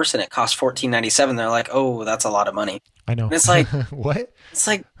together a course and it costs $14.97. They're like, oh, that's a lot of money. I know. And it's like, what? It's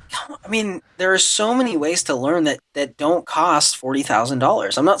like, I mean, there are so many ways to learn that don't cost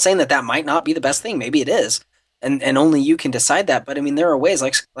 $40,000. I'm not saying that might not be the best thing. Maybe it is. And only you can decide that. But I mean, there are ways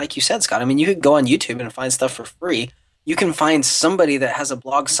like you said, Scott. I mean, you could go on YouTube and find stuff for free. You can find somebody that has a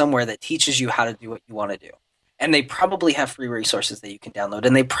blog somewhere that teaches you how to do what you want to do. And they probably have free resources that you can download.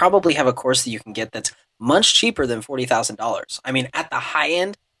 And they probably have a course that you can get that's much cheaper than $40,000. I mean, at the high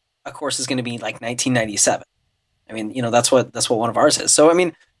end, a course is going to be like $19.97. I mean, that's what one of ours is. So, I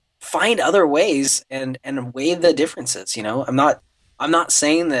mean, find other ways and weigh the differences. I'm not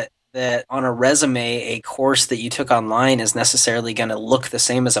saying that on a resume, a course that you took online is necessarily going to look the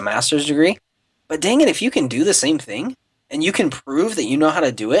same as a master's degree. But dang it, if you can do the same thing and you can prove that you know how to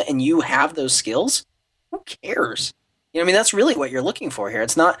do it and you have those skills, who cares? I mean, that's really what you're looking for here.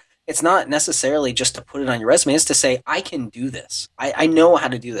 It's not necessarily just to put it on your resume. It's to say, I can do this. I know how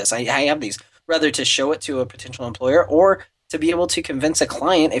to do this. I have these, rather to show it to a potential employer or to be able to convince a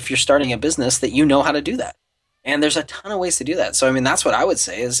client if you're starting a business that you know how to do that. And there's a ton of ways to do that. So, I mean, that's what I would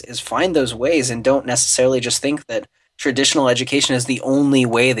say is find those ways and don't necessarily just think that traditional education is the only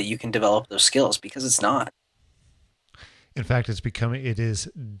way that you can develop those skills, because it's not. In fact, it is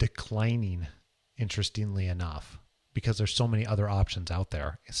declining, interestingly enough, because there's so many other options out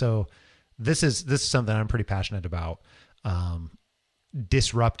there. So this is something I'm pretty passionate about,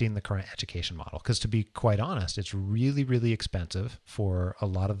 disrupting the current education model. Because to be quite honest, it's really, really expensive for a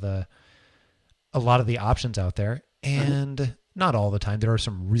lot of the options out there. And not all the time. There are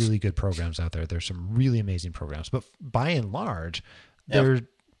some really good programs out there. There's some really amazing programs, but by and large, there are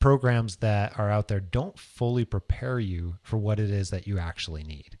programs that are out there don't fully prepare you for what it is that you actually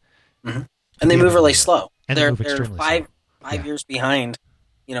need. Mm-hmm. And they move really slow. And they're five years behind,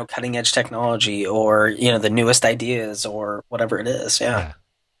 cutting edge technology or, the newest ideas or whatever it is. Yeah.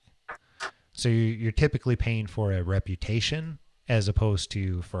 So you're typically paying for a reputation as opposed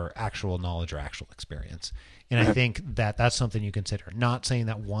to for actual knowledge or actual experience. And I think that's something you consider. Not saying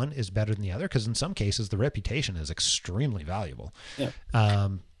that one is better than the other, because in some cases the reputation is extremely valuable. Yeah.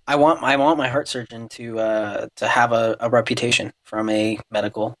 I want my heart surgeon to have a reputation from a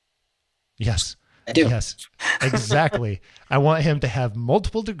medical. Yes. I do. Yes, exactly. I want him to have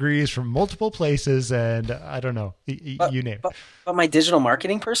multiple degrees from multiple places, and I don't know, you name it. But my digital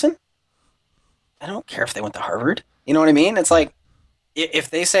marketing person, I don't care if they went to Harvard. You know what I mean? It's like, if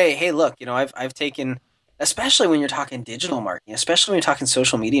they say, hey, look, I've taken, especially when you're talking digital marketing, especially when you're talking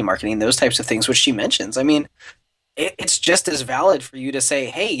social media marketing, those types of things, which she mentions. I mean, it's just as valid for you to say,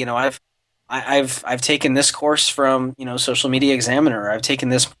 hey, I've taken this course from, Social Media Examiner, or I've taken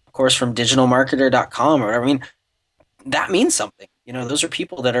this course from digitalmarketer.com or whatever. I mean, that means something. Those are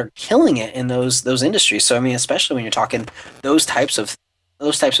people that are killing it in those industries. So, I mean, especially when you're talking those types of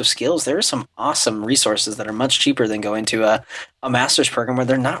skills, there are some awesome resources that are much cheaper than going to a master's program where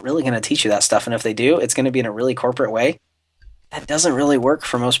they're not really going to teach you that stuff. And if they do, it's going to be in a really corporate way. that doesn't really work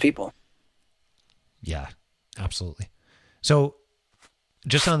for most people. Yeah, absolutely. So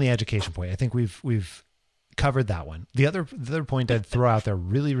just on the education point, I think we've covered that one. The other point I'd throw out there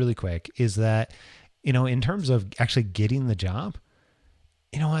really, really quick is that, in terms of actually getting the job,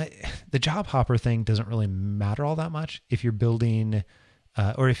 you know what, the job hopper thing doesn't really matter all that much if you're building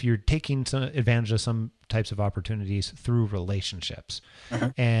or if you're taking some advantage of some types of opportunities through relationships.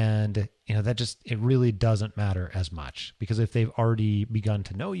 And, it really doesn't matter as much, because if they've already begun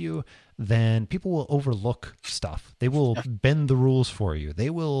to know you, then people will overlook stuff. They will bend the rules for you.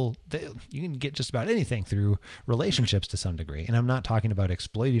 You can get just about anything through relationships to some degree. And I'm not talking about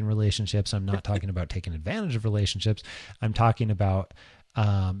exploiting relationships. I'm not talking about taking advantage of relationships. I'm talking about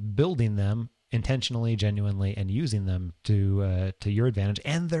building them intentionally, genuinely, and using them to your advantage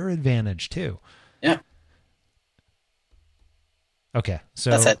and their advantage too. Yeah. Okay.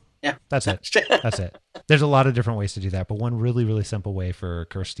 So that's it. Yeah. That's it. That's it. There's a lot of different ways to do that, but one really, really simple way for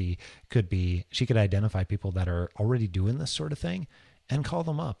Kirsty could be, she could identify people that are already doing this sort of thing and call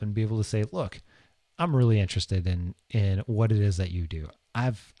them up and be able to say, look, I'm really interested in what it is that you do.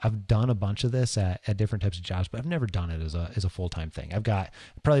 I've done a bunch of this at different types of jobs, but I've never done it as a full-time thing. I've got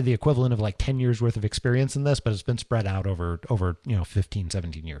probably the equivalent of like 10 years worth of experience in this, but it's been spread out over 15,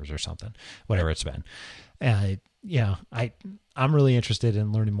 17 years or something, whatever it's been. I'm really interested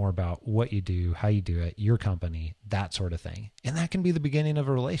in learning more about what you do, how you do it, your company, that sort of thing. And that can be the beginning of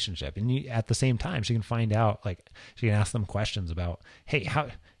a relationship. And at the same time, she can find out, she can ask them questions about, hey,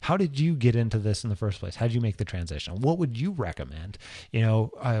 how did you get into this in the first place? How did you make the transition? What would you recommend? Who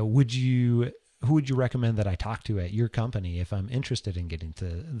would you recommend that I talk to at your company if I'm interested in getting to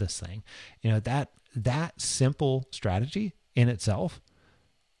this thing? That simple strategy in itself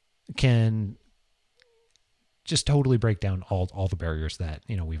can just totally break down all the barriers that,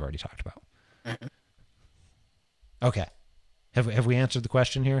 we've already talked about. Okay. Have we answered the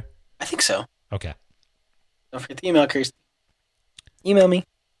question here? I think so. Okay. Don't forget to email Kirsty. Email me.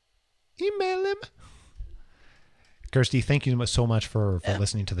 Email him. Kirsty, thank you so much for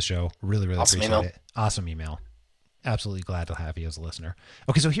listening to the show. Really, really awesome appreciate it. Awesome email. Absolutely glad to have you as a listener.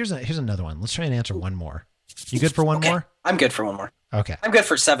 Okay, so here's another one. Let's try and answer one more. You good for one more? I'm good for one more. Okay. I'm good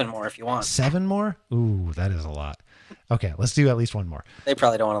for 7 more if you want. 7 more? Ooh, that is a lot. Okay, let's do at least one more. They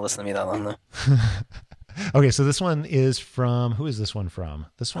probably don't want to listen to me that long, though. Okay, so this one is from... Who is this one from?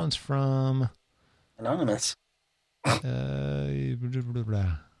 This one's from... Anonymous. I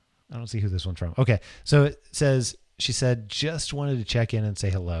don't see who this one's from. Okay, so it says... She said, just wanted to check in and say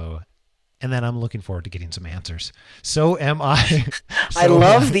hello. And then I'm looking forward to getting some answers. So am I. I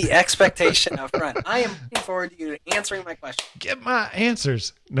love the expectation up front. I am looking forward to you answering my question. Get my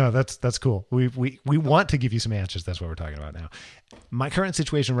answers. No, that's cool. We want to give you some answers. That's what we're talking about now. My current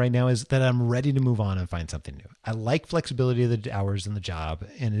situation right now is that I'm ready to move on and find something new. I like flexibility of the hours in the job,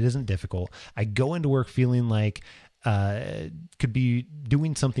 and it isn't difficult. I go into work feeling like could be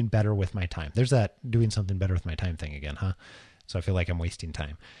doing something better with my time. There's that doing something better with my time thing again, huh? So I feel like I'm wasting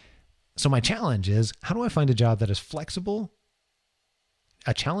time. So my challenge is, how do I find a job that is flexible,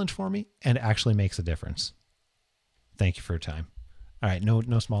 a challenge for me, and actually makes a difference? Thank you for your time. All right, no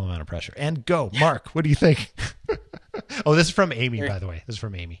small amount of pressure. And go, Mark, what do you think? Oh, this is from Amy, by the way. This is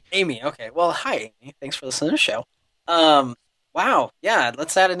from Amy. Amy, okay. Well, hi, Amy. Thanks for listening to the show. Wow, yeah,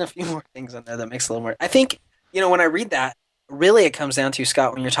 let's add in a few more things in there that makes a little more... I think, when I read that, really it comes down to,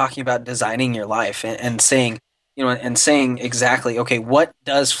 Scott, when you're talking about designing your life and saying... and saying exactly, okay, what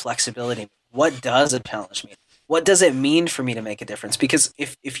does flexibility mean? What does a challenge mean? What does it mean for me to make a difference? Because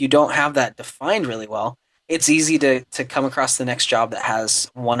if you don't have that defined really well, it's easy to come across the next job that has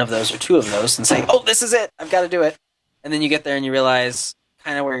one of those or two of those and say, oh, this is it. I've got to do it. And then you get there and you realize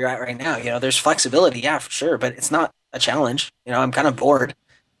kind of where you're at right now. There's flexibility, yeah, for sure, but it's not a challenge. I'm kind of bored.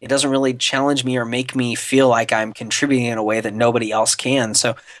 It doesn't really challenge me or make me feel like I'm contributing in a way that nobody else can.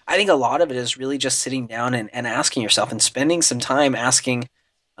 So I think a lot of it is really just sitting down and asking yourself and spending some time asking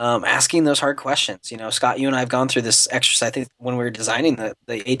those hard questions. Scott, you and I have gone through this exercise, I think, when we were designing the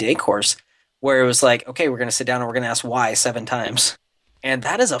 8-day course, where it was like, okay, we're going to sit down and we're going to ask why 7 times. And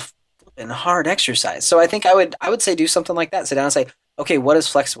that is a flipping hard exercise. So I think I would say do something like that. Sit down and say, okay, what does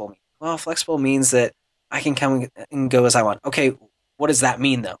flexible mean? Well, flexible means that I can come and go as I want. Okay, what does that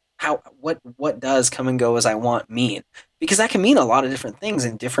mean, though? What does come and go as I want mean? Because that can mean a lot of different things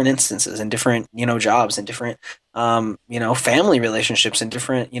in different instances, in different jobs, in different family relationships, in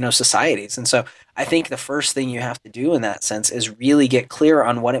different societies. And so I think the first thing you have to do in that sense is really get clear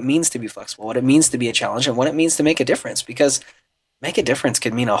on what it means to be flexible, what it means to be a challenge, and what it means to make a difference. Because make a difference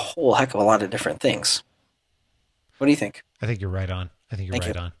can mean a whole heck of a lot of different things. What do you think? I think you're right on.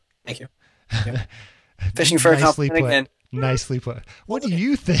 Thank you. Fishing for a compliment again. Nicely put. What do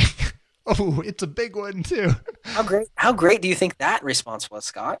you think? Oh, it's a big one too. How great do you think that response was,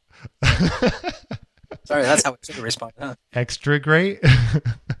 Scott? Sorry, that's how I should have responded. Huh? Extra great.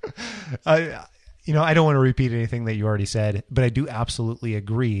 I, I don't want to repeat anything that you already said, but I do absolutely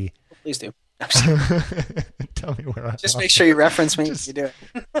agree. Please do. Tell me where I just make sure you reference me. You do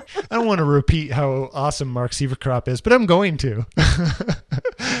it. I don't want to repeat how awesome Mark Sieverkrop is, but I'm going to.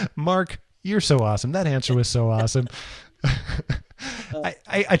 Mark, you're so awesome. That answer was so awesome.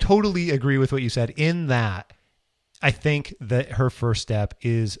 I totally agree with what you said in that I think that her first step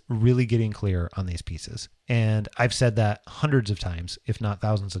is really getting clear on these pieces. And I've said that hundreds of times, if not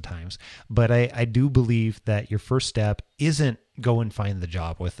thousands of times. But I do believe that your first step isn't go and find the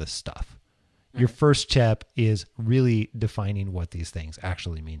job with this stuff. Your first step is really defining what these things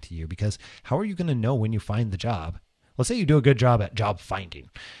actually mean to you, because how are you going to know when you find the job? Let's say you do a good job at job finding.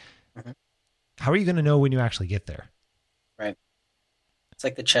 Mm-hmm. How are you going to know when you actually get there? Right. It's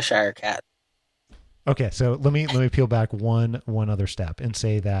like the Cheshire Cat. Okay, so let me peel back one other step and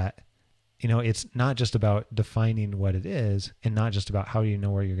say that, it's not just about defining what it is and not just about how you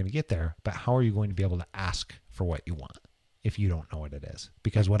know where you're going to get there, but how are you going to be able to ask for what you want if you don't know what it is?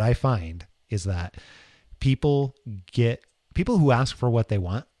 Because what I find is that people who ask for what they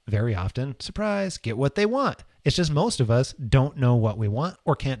want very often, surprise, get what they want. It's just most of us don't know what we want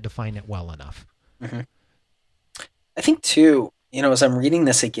or can't define it well enough. Mm-hmm. I think too, as I'm reading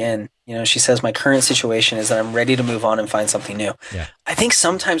this again, she says my current situation is that I'm ready to move on and find something new. Yeah. I think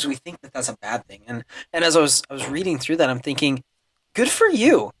sometimes we think that that's a bad thing. And as I was reading through that, I'm thinking, good for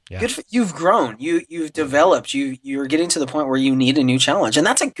you. Yeah. You've grown. You've developed. You're getting to the point where you need a new challenge, and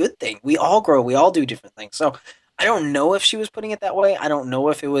that's a good thing. We all grow. We all do different things. So I don't know if she was putting it that way. I don't know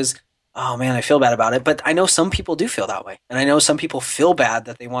if it was, oh man, I feel bad about it. But I know some people do feel that way, and I know some people feel bad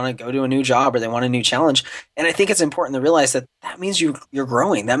that they want to go to a new job or they want a new challenge. And I think it's important to realize that means you're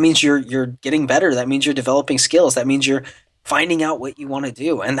growing. That means you're getting better. That means you're developing skills. That means you're finding out what you want to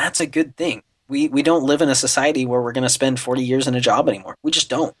do, and that's a good thing. We don't live in a society where we're going to spend 40 years in a job anymore. We just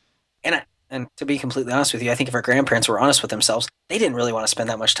don't. And to be completely honest with you, I think if our grandparents were honest with themselves, they didn't really want to spend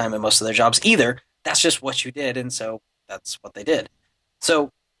that much time in most of their jobs either. That's just what you did, and so that's what they did.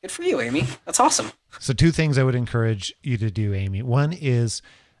 So good for you, Amy. That's awesome. So 2 things I would encourage you to do, Amy. One is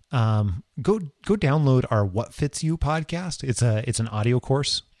go download our What Fits You podcast. It's an audio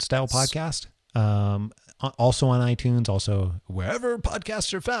course style podcast. Also on iTunes, also wherever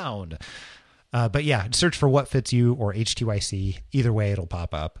podcasts are found. But yeah, search for What Fits You or H2IC. Either way, it'll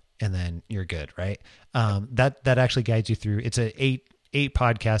pop up, and then you're good, right? That actually guides you through. It's a 8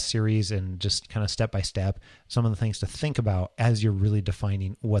 podcast series, and just kind of step by step, some of the things to think about as you're really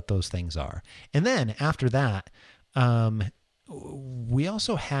defining what those things are. And then after that, we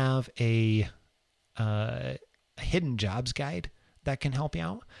also have a hidden jobs guide that can help you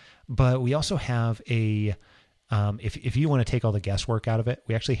out. But we also have if you want to take all the guesswork out of it,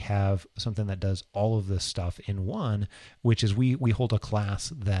 we actually have something that does all of this stuff in one, which is we hold a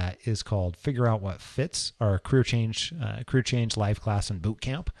class that is called Figure Out What Fits, our career change live class and boot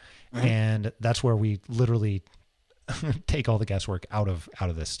camp. Mm-hmm. And that's where we literally take all the guesswork out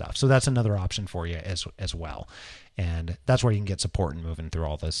of this stuff. So that's another option for you as well. And that's where you can get support and moving through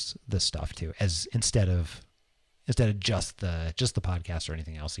all this stuff too, as instead of just the podcast or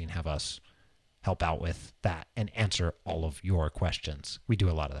anything else, you can have us help out with that and answer all of your questions. We do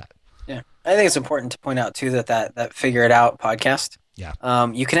a lot of that. Yeah. I think it's important to point out too that Figure It Out podcast. Yeah.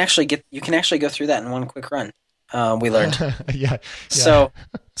 You can actually go through that in one quick run. We learned. Yeah. So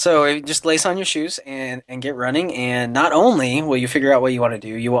just lace on your shoes and get running, and not only will you figure out what you want to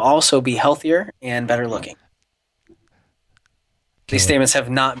do, you will also be healthier and better looking. These statements have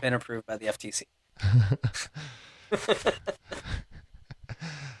not been approved by the FTC.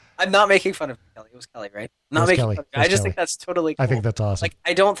 I'm not making fun of Kelly. It was Kelly, right? Not making fun of you. I just think that's totally cool. I think that's awesome. Like,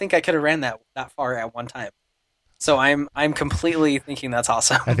 I don't think I could have ran that far at one time. So I'm completely thinking that's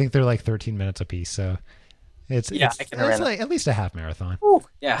awesome. I think they're like 13 minutes apiece, so it's like at least a half marathon. Ooh,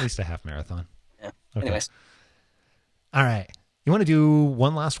 yeah. At least a half marathon. Yeah. Okay. Anyways. All right. You want to do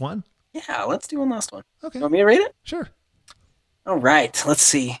one last one? Yeah, let's do one last one. Okay. You want me to read it? Sure. All right. Let's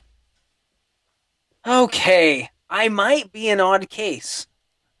see. Okay. I might be an odd case.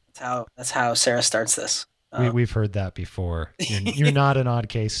 That's how Sarah starts this. We've heard that before. You're not an odd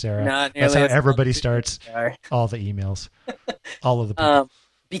case, Sarah. That's how everybody starts all the emails. All of the people.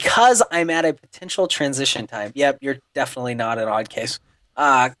 Because I'm at a potential transition time. Yep, you're definitely not an odd case.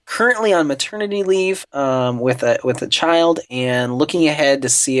 Currently on maternity leave with a child, and looking ahead to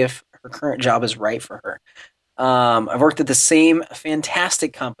see if her current job is right for her. I've worked at the same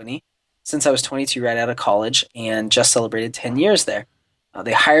fantastic company since I was 22 right out of college and just celebrated 10 years there.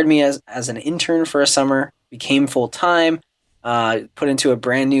 They hired me as an intern for a summer, became full time, put into a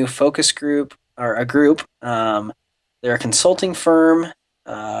brand new focus group or a group. They're a consulting firm.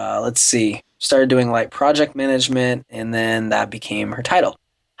 Let's see, started doing like project management, and then that became her title.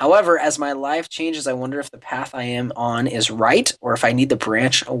 However, as my life changes, I wonder if the path I am on is right or if I need to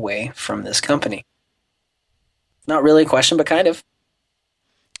branch away from this company. Not really a question, but kind of.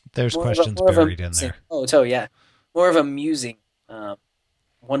 There's questions buried in there. Oh, yeah. More of a musing,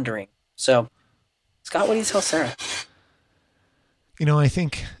 wondering. So, Scott, what do you tell Sarah? I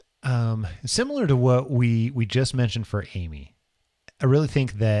think similar to what we just mentioned for Amy, I really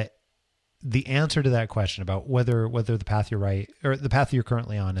think that the answer to that question about whether the path you're right or the path you're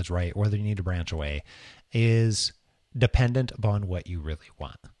currently on is right, or whether you need to branch away, is dependent upon what you really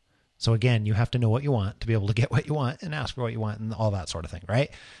want. So again, you have to know what you want to be able to get what you want and ask for what you want and all that sort of thing,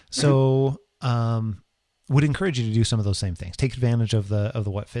 right? So would encourage you to do some of those same things. Take advantage of the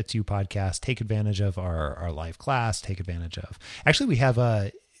What Fits You podcast. Take advantage of our live class. Take advantage of, actually, we have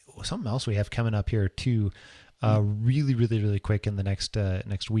something else we have coming up here too. Really, really, really quick in the next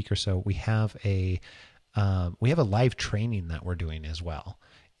week or so, we have a live training that we're doing as well.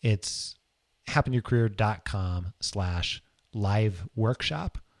 It's happenyourcareer.com/live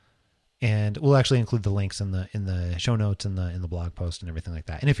workshop. And we'll actually include the links in the show notes and in the blog post and everything like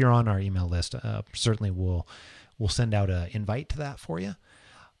that. And if you're on our email list, certainly we'll send out an invite to that for you.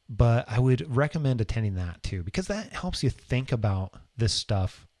 But I would recommend attending that too, because that helps you think about this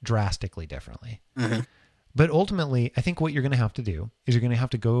stuff drastically differently. Mm-hmm. But ultimately, I think what you're going to have to do is you're going to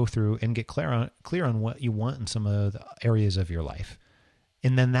have to go through and get clear on what you want in some of the areas of your life.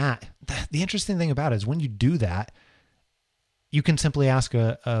 And then the interesting thing about it is when you do that, you can simply ask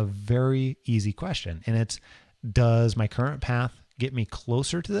a very easy question. And it's, does my current path get me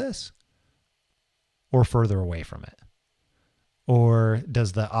closer to this or further away from it? Or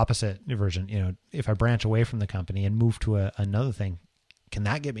does the opposite version, if I branch away from the company and move to another thing, can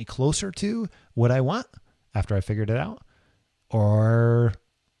that get me closer to what I want after I figured it out? Or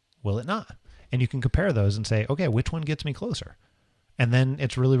will it not? And you can compare those and say, okay, which one gets me closer? And then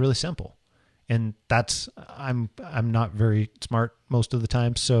it's really, really simple. And I'm not very smart most of the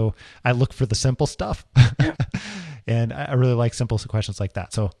time, so I look for the simple stuff. And I really like simple questions like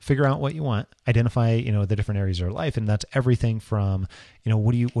that. So figure out what you want, identify, the different areas of your life. And that's everything from,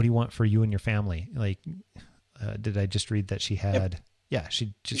 what do you want for you and your family? Like, did I just read that she had,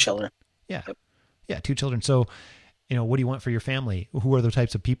 she just, 2 children. Yeah. Yep. Yeah. 2 children. So, what do you want for your family? Who are the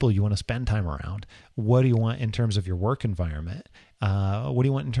types of people you want to spend time around? What do you want in terms of your work environment? What do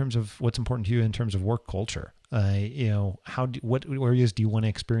you want in terms of what's important to you in terms of work culture? What areas do you want to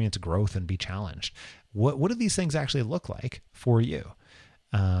experience growth and be challenged? What do these things actually look like for you?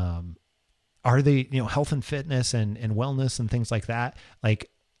 Are they, health and fitness and wellness and things like that? Like,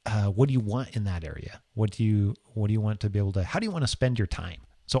 what do you want in that area? What do you want to be able to, how do you want to spend your time?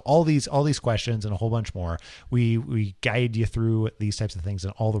 So all these questions and a whole bunch more, we guide you through these types of things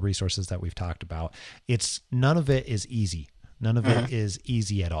and all the resources that we've talked about. None of it is easy. None of it is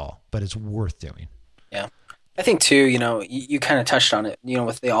easy at all, but it's worth doing. Yeah. I think too, you kind of touched on it,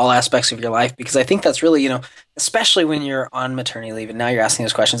 with all aspects of your life, because I think that's really, especially when you're on maternity leave and now you're asking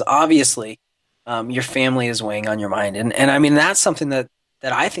those questions, obviously, your family is weighing on your mind. And I mean, that's something that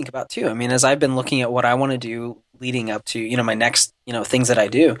I think about too. I mean, as I've been looking at what I want to do leading up to, my next, things that I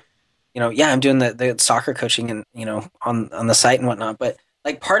do, I'm doing the soccer coaching and, on the site and whatnot. But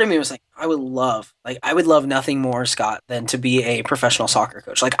like part of me was like, I would love nothing more, Scott, than to be a professional soccer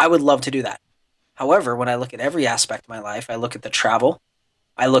coach. Like I would love to do that. However, when I look at every aspect of my life, I look at the travel,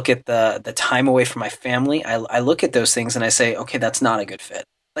 I look at the time away from my family. I look at those things and I say, okay, that's not a good fit.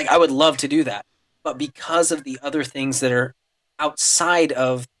 Like I would love to do that. But because of the other things that are outside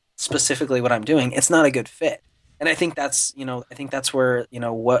of specifically what I'm doing, it's not a good fit. And I think that's, where,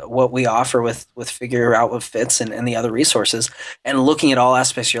 what we offer with Figure Out What Fits and the other resources and looking at all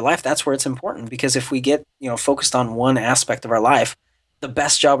aspects of your life, that's where it's important. Because if we get, focused on one aspect of our life, the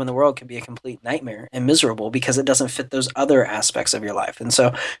best job in the world can be a complete nightmare and miserable because it doesn't fit those other aspects of your life. And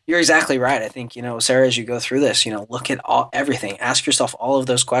so you're exactly right. I think, Sarah, as you go through this, look at everything, ask yourself all of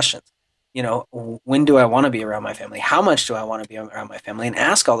those questions. When do I want to be around my family? How much do I want to be around my family? And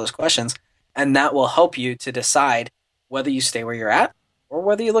ask all those questions. And that will help you to decide whether you stay where you're at or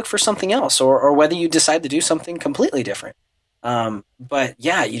whether you look for something else or whether you decide to do something completely different. But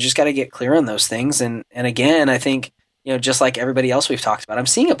yeah, you just got to get clear on those things. And again, I think, just like everybody else we've talked about, I'm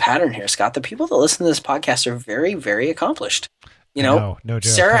seeing a pattern here, Scott. The people that listen to this podcast are very, very accomplished. No joke.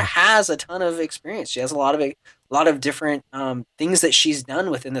 Sarah has a ton of experience. She has a lot a lot of different things that she's done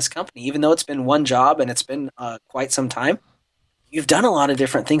within this company. Even though it's been one job and it's been quite some time, you've done a lot of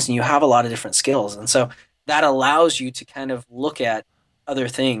different things and you have a lot of different skills. And so that allows you to kind of look at other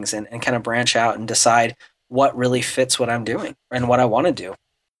things and kind of branch out and decide what really fits what I'm doing and what I want to do.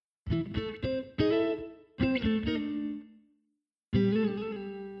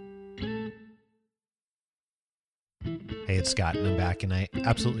 Hey, it's Scott, and I'm back, and I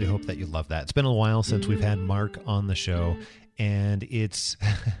absolutely hope that you love that. It's been a while since we've had Mark on the show, and it's...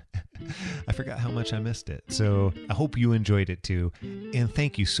 I forgot how much I missed it. So I hope you enjoyed it too, and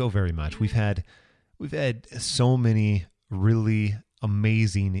thank you so very much. We've had so many really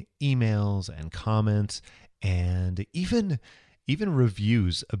amazing emails and comments, and even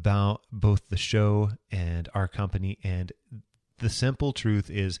reviews about both the show and our company. And the simple truth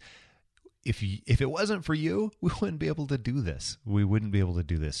is, if it wasn't for you, we wouldn't be able to do this. We wouldn't be able to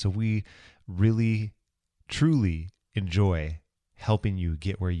do this. So we really, truly enjoy helping you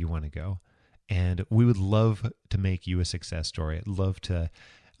get where you want to go. And we would love to make you a success story. I'd love to,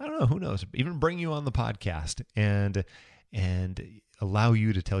 I don't know, who knows, even bring you on the podcast and allow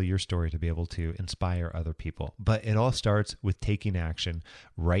you to tell your story to be able to inspire other people. But it all starts with taking action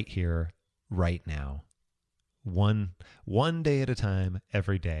right here, right now. One day at a time,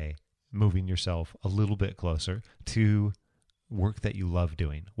 every day, moving yourself a little bit closer to work that you love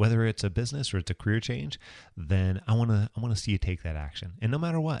doing. Whether it's a business or it's a career change, then I want to see you take that action. And no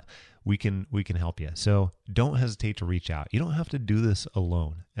matter what, we can help you. So don't hesitate to reach out. You don't have to do this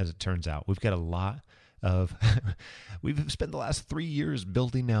alone, as it turns out. We've got a lot of we've spent the last 3 years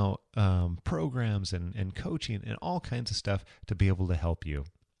building out programs and coaching and all kinds of stuff to be able to help you.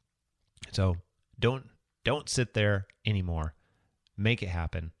 So don't sit there anymore. Make it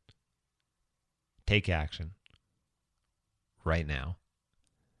happen. Take action right now.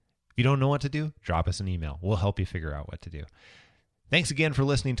 If you don't know what to do, drop us an email. We'll help you figure out what to do. Thanks again for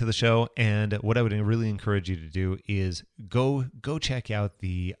listening to the show. And what I would really encourage you to do is go check out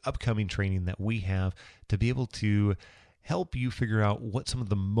the upcoming training that we have to be able to help you figure out what some of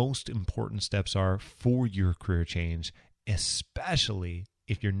the most important steps are for your career change, especially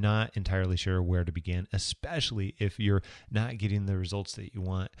if you're not entirely sure where to begin, especially if you're not getting the results that you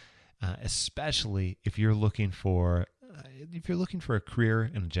want, especially if you're looking for a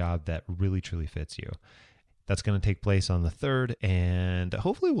career and a job that really truly fits you. That's going to take place on the 3rd, and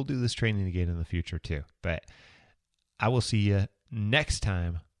hopefully we'll do this training again in the future too. But I will see you next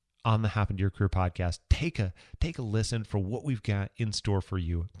time on the Happen to Your Career podcast. Take a listen for what we've got in store for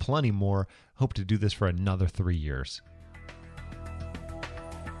you. Plenty more. Hope to do this for another 3 years.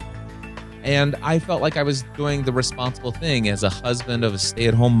 And I felt like I was doing the responsible thing as a husband of a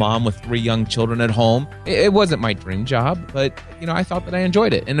stay-at-home mom with 3 young children at home. It wasn't my dream job, but I thought that I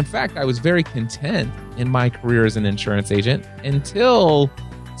enjoyed it. And in fact, I was very content in my career as an insurance agent until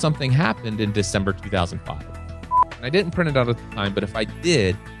something happened in December 2005. And I didn't print it out at the time, but if I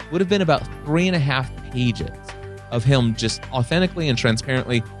did, it would have been about 3.5 pages of him just authentically and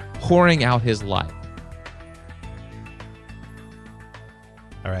transparently pouring out his life.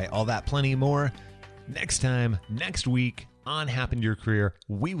 All right, all that, plenty more. Next time, next week on Happen to Your Career.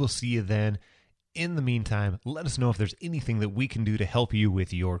 We will see you then. In the meantime, let us know if there's anything that we can do to help you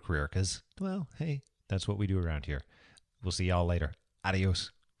with your career, because, well, hey, that's what we do around here. We'll see y'all later.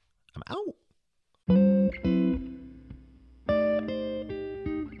 Adios. I'm out.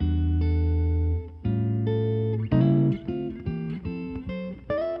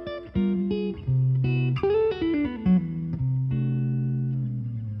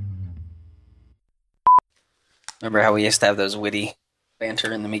 Remember how we used to have those witty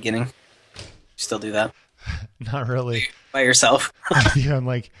banter in the beginning? You still do that? Not really. By yourself? Yeah, I'm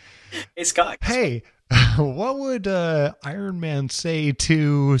like, hey, Scott. Hey, what would Iron Man say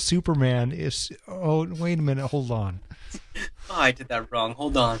to Superman if... Oh, wait a minute. Hold on. Oh, I did that wrong.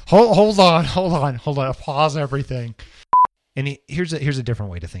 Hold on. Hold on. Pause everything. And here's a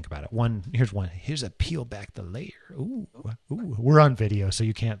different way to think about it. Here's a peel back the layer. Ooh, we're on video, so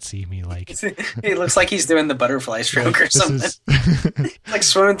you can't see me like. It looks like he's doing the butterfly stroke or something. Like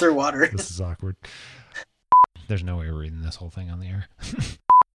swimming through water. This is awkward. There's no way we're reading this whole thing on the air.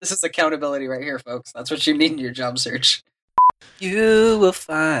 This is accountability right here, folks. That's what you need in your job search. You will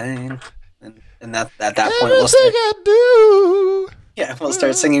find, and at that point we'll start. I do. Yeah, we'll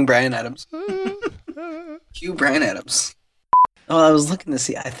start singing Bryan Adams. Cue Bryan Adams. Oh, I was looking to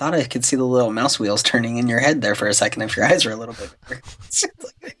see. I thought I could see the little mouse wheels turning in your head there for a second if your eyes were a little bit bigger.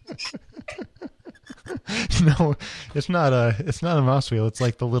 No, it's not a mouse wheel. It's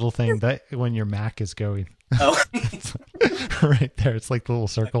like the little thing that when your Mac is going. Oh. Right there. It's like the little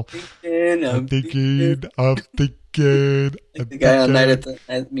circle. thinking, I'm thinking, like the guy on Night at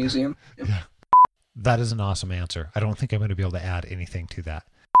the Museum. Yep. Yeah. That is an awesome answer. I don't think I'm going to be able to add anything to that.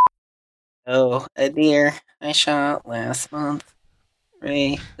 Oh, a deer I shot last month.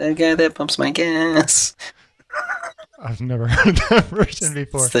 Ray, the guy that pumps my gas. I've never heard that version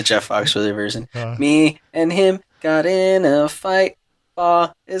before. It's the Jeff Foxworthy version. Me and him got in a fight.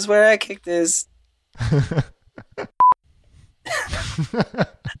 Paw is where I kicked his. I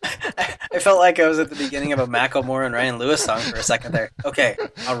felt like I was at the beginning of a Macklemore and Ryan Lewis song for a second there. Okay,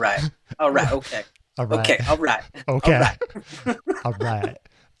 all right, okay. All right. Okay, all right. Okay. All right. All right.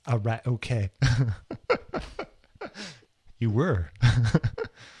 All right. Okay. You were.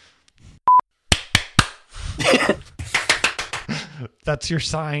 That's your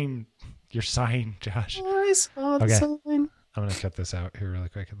sign. Your sign, Josh. I saw the Okay. sign. I'm going to cut this out here really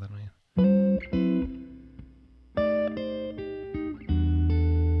quick and then we.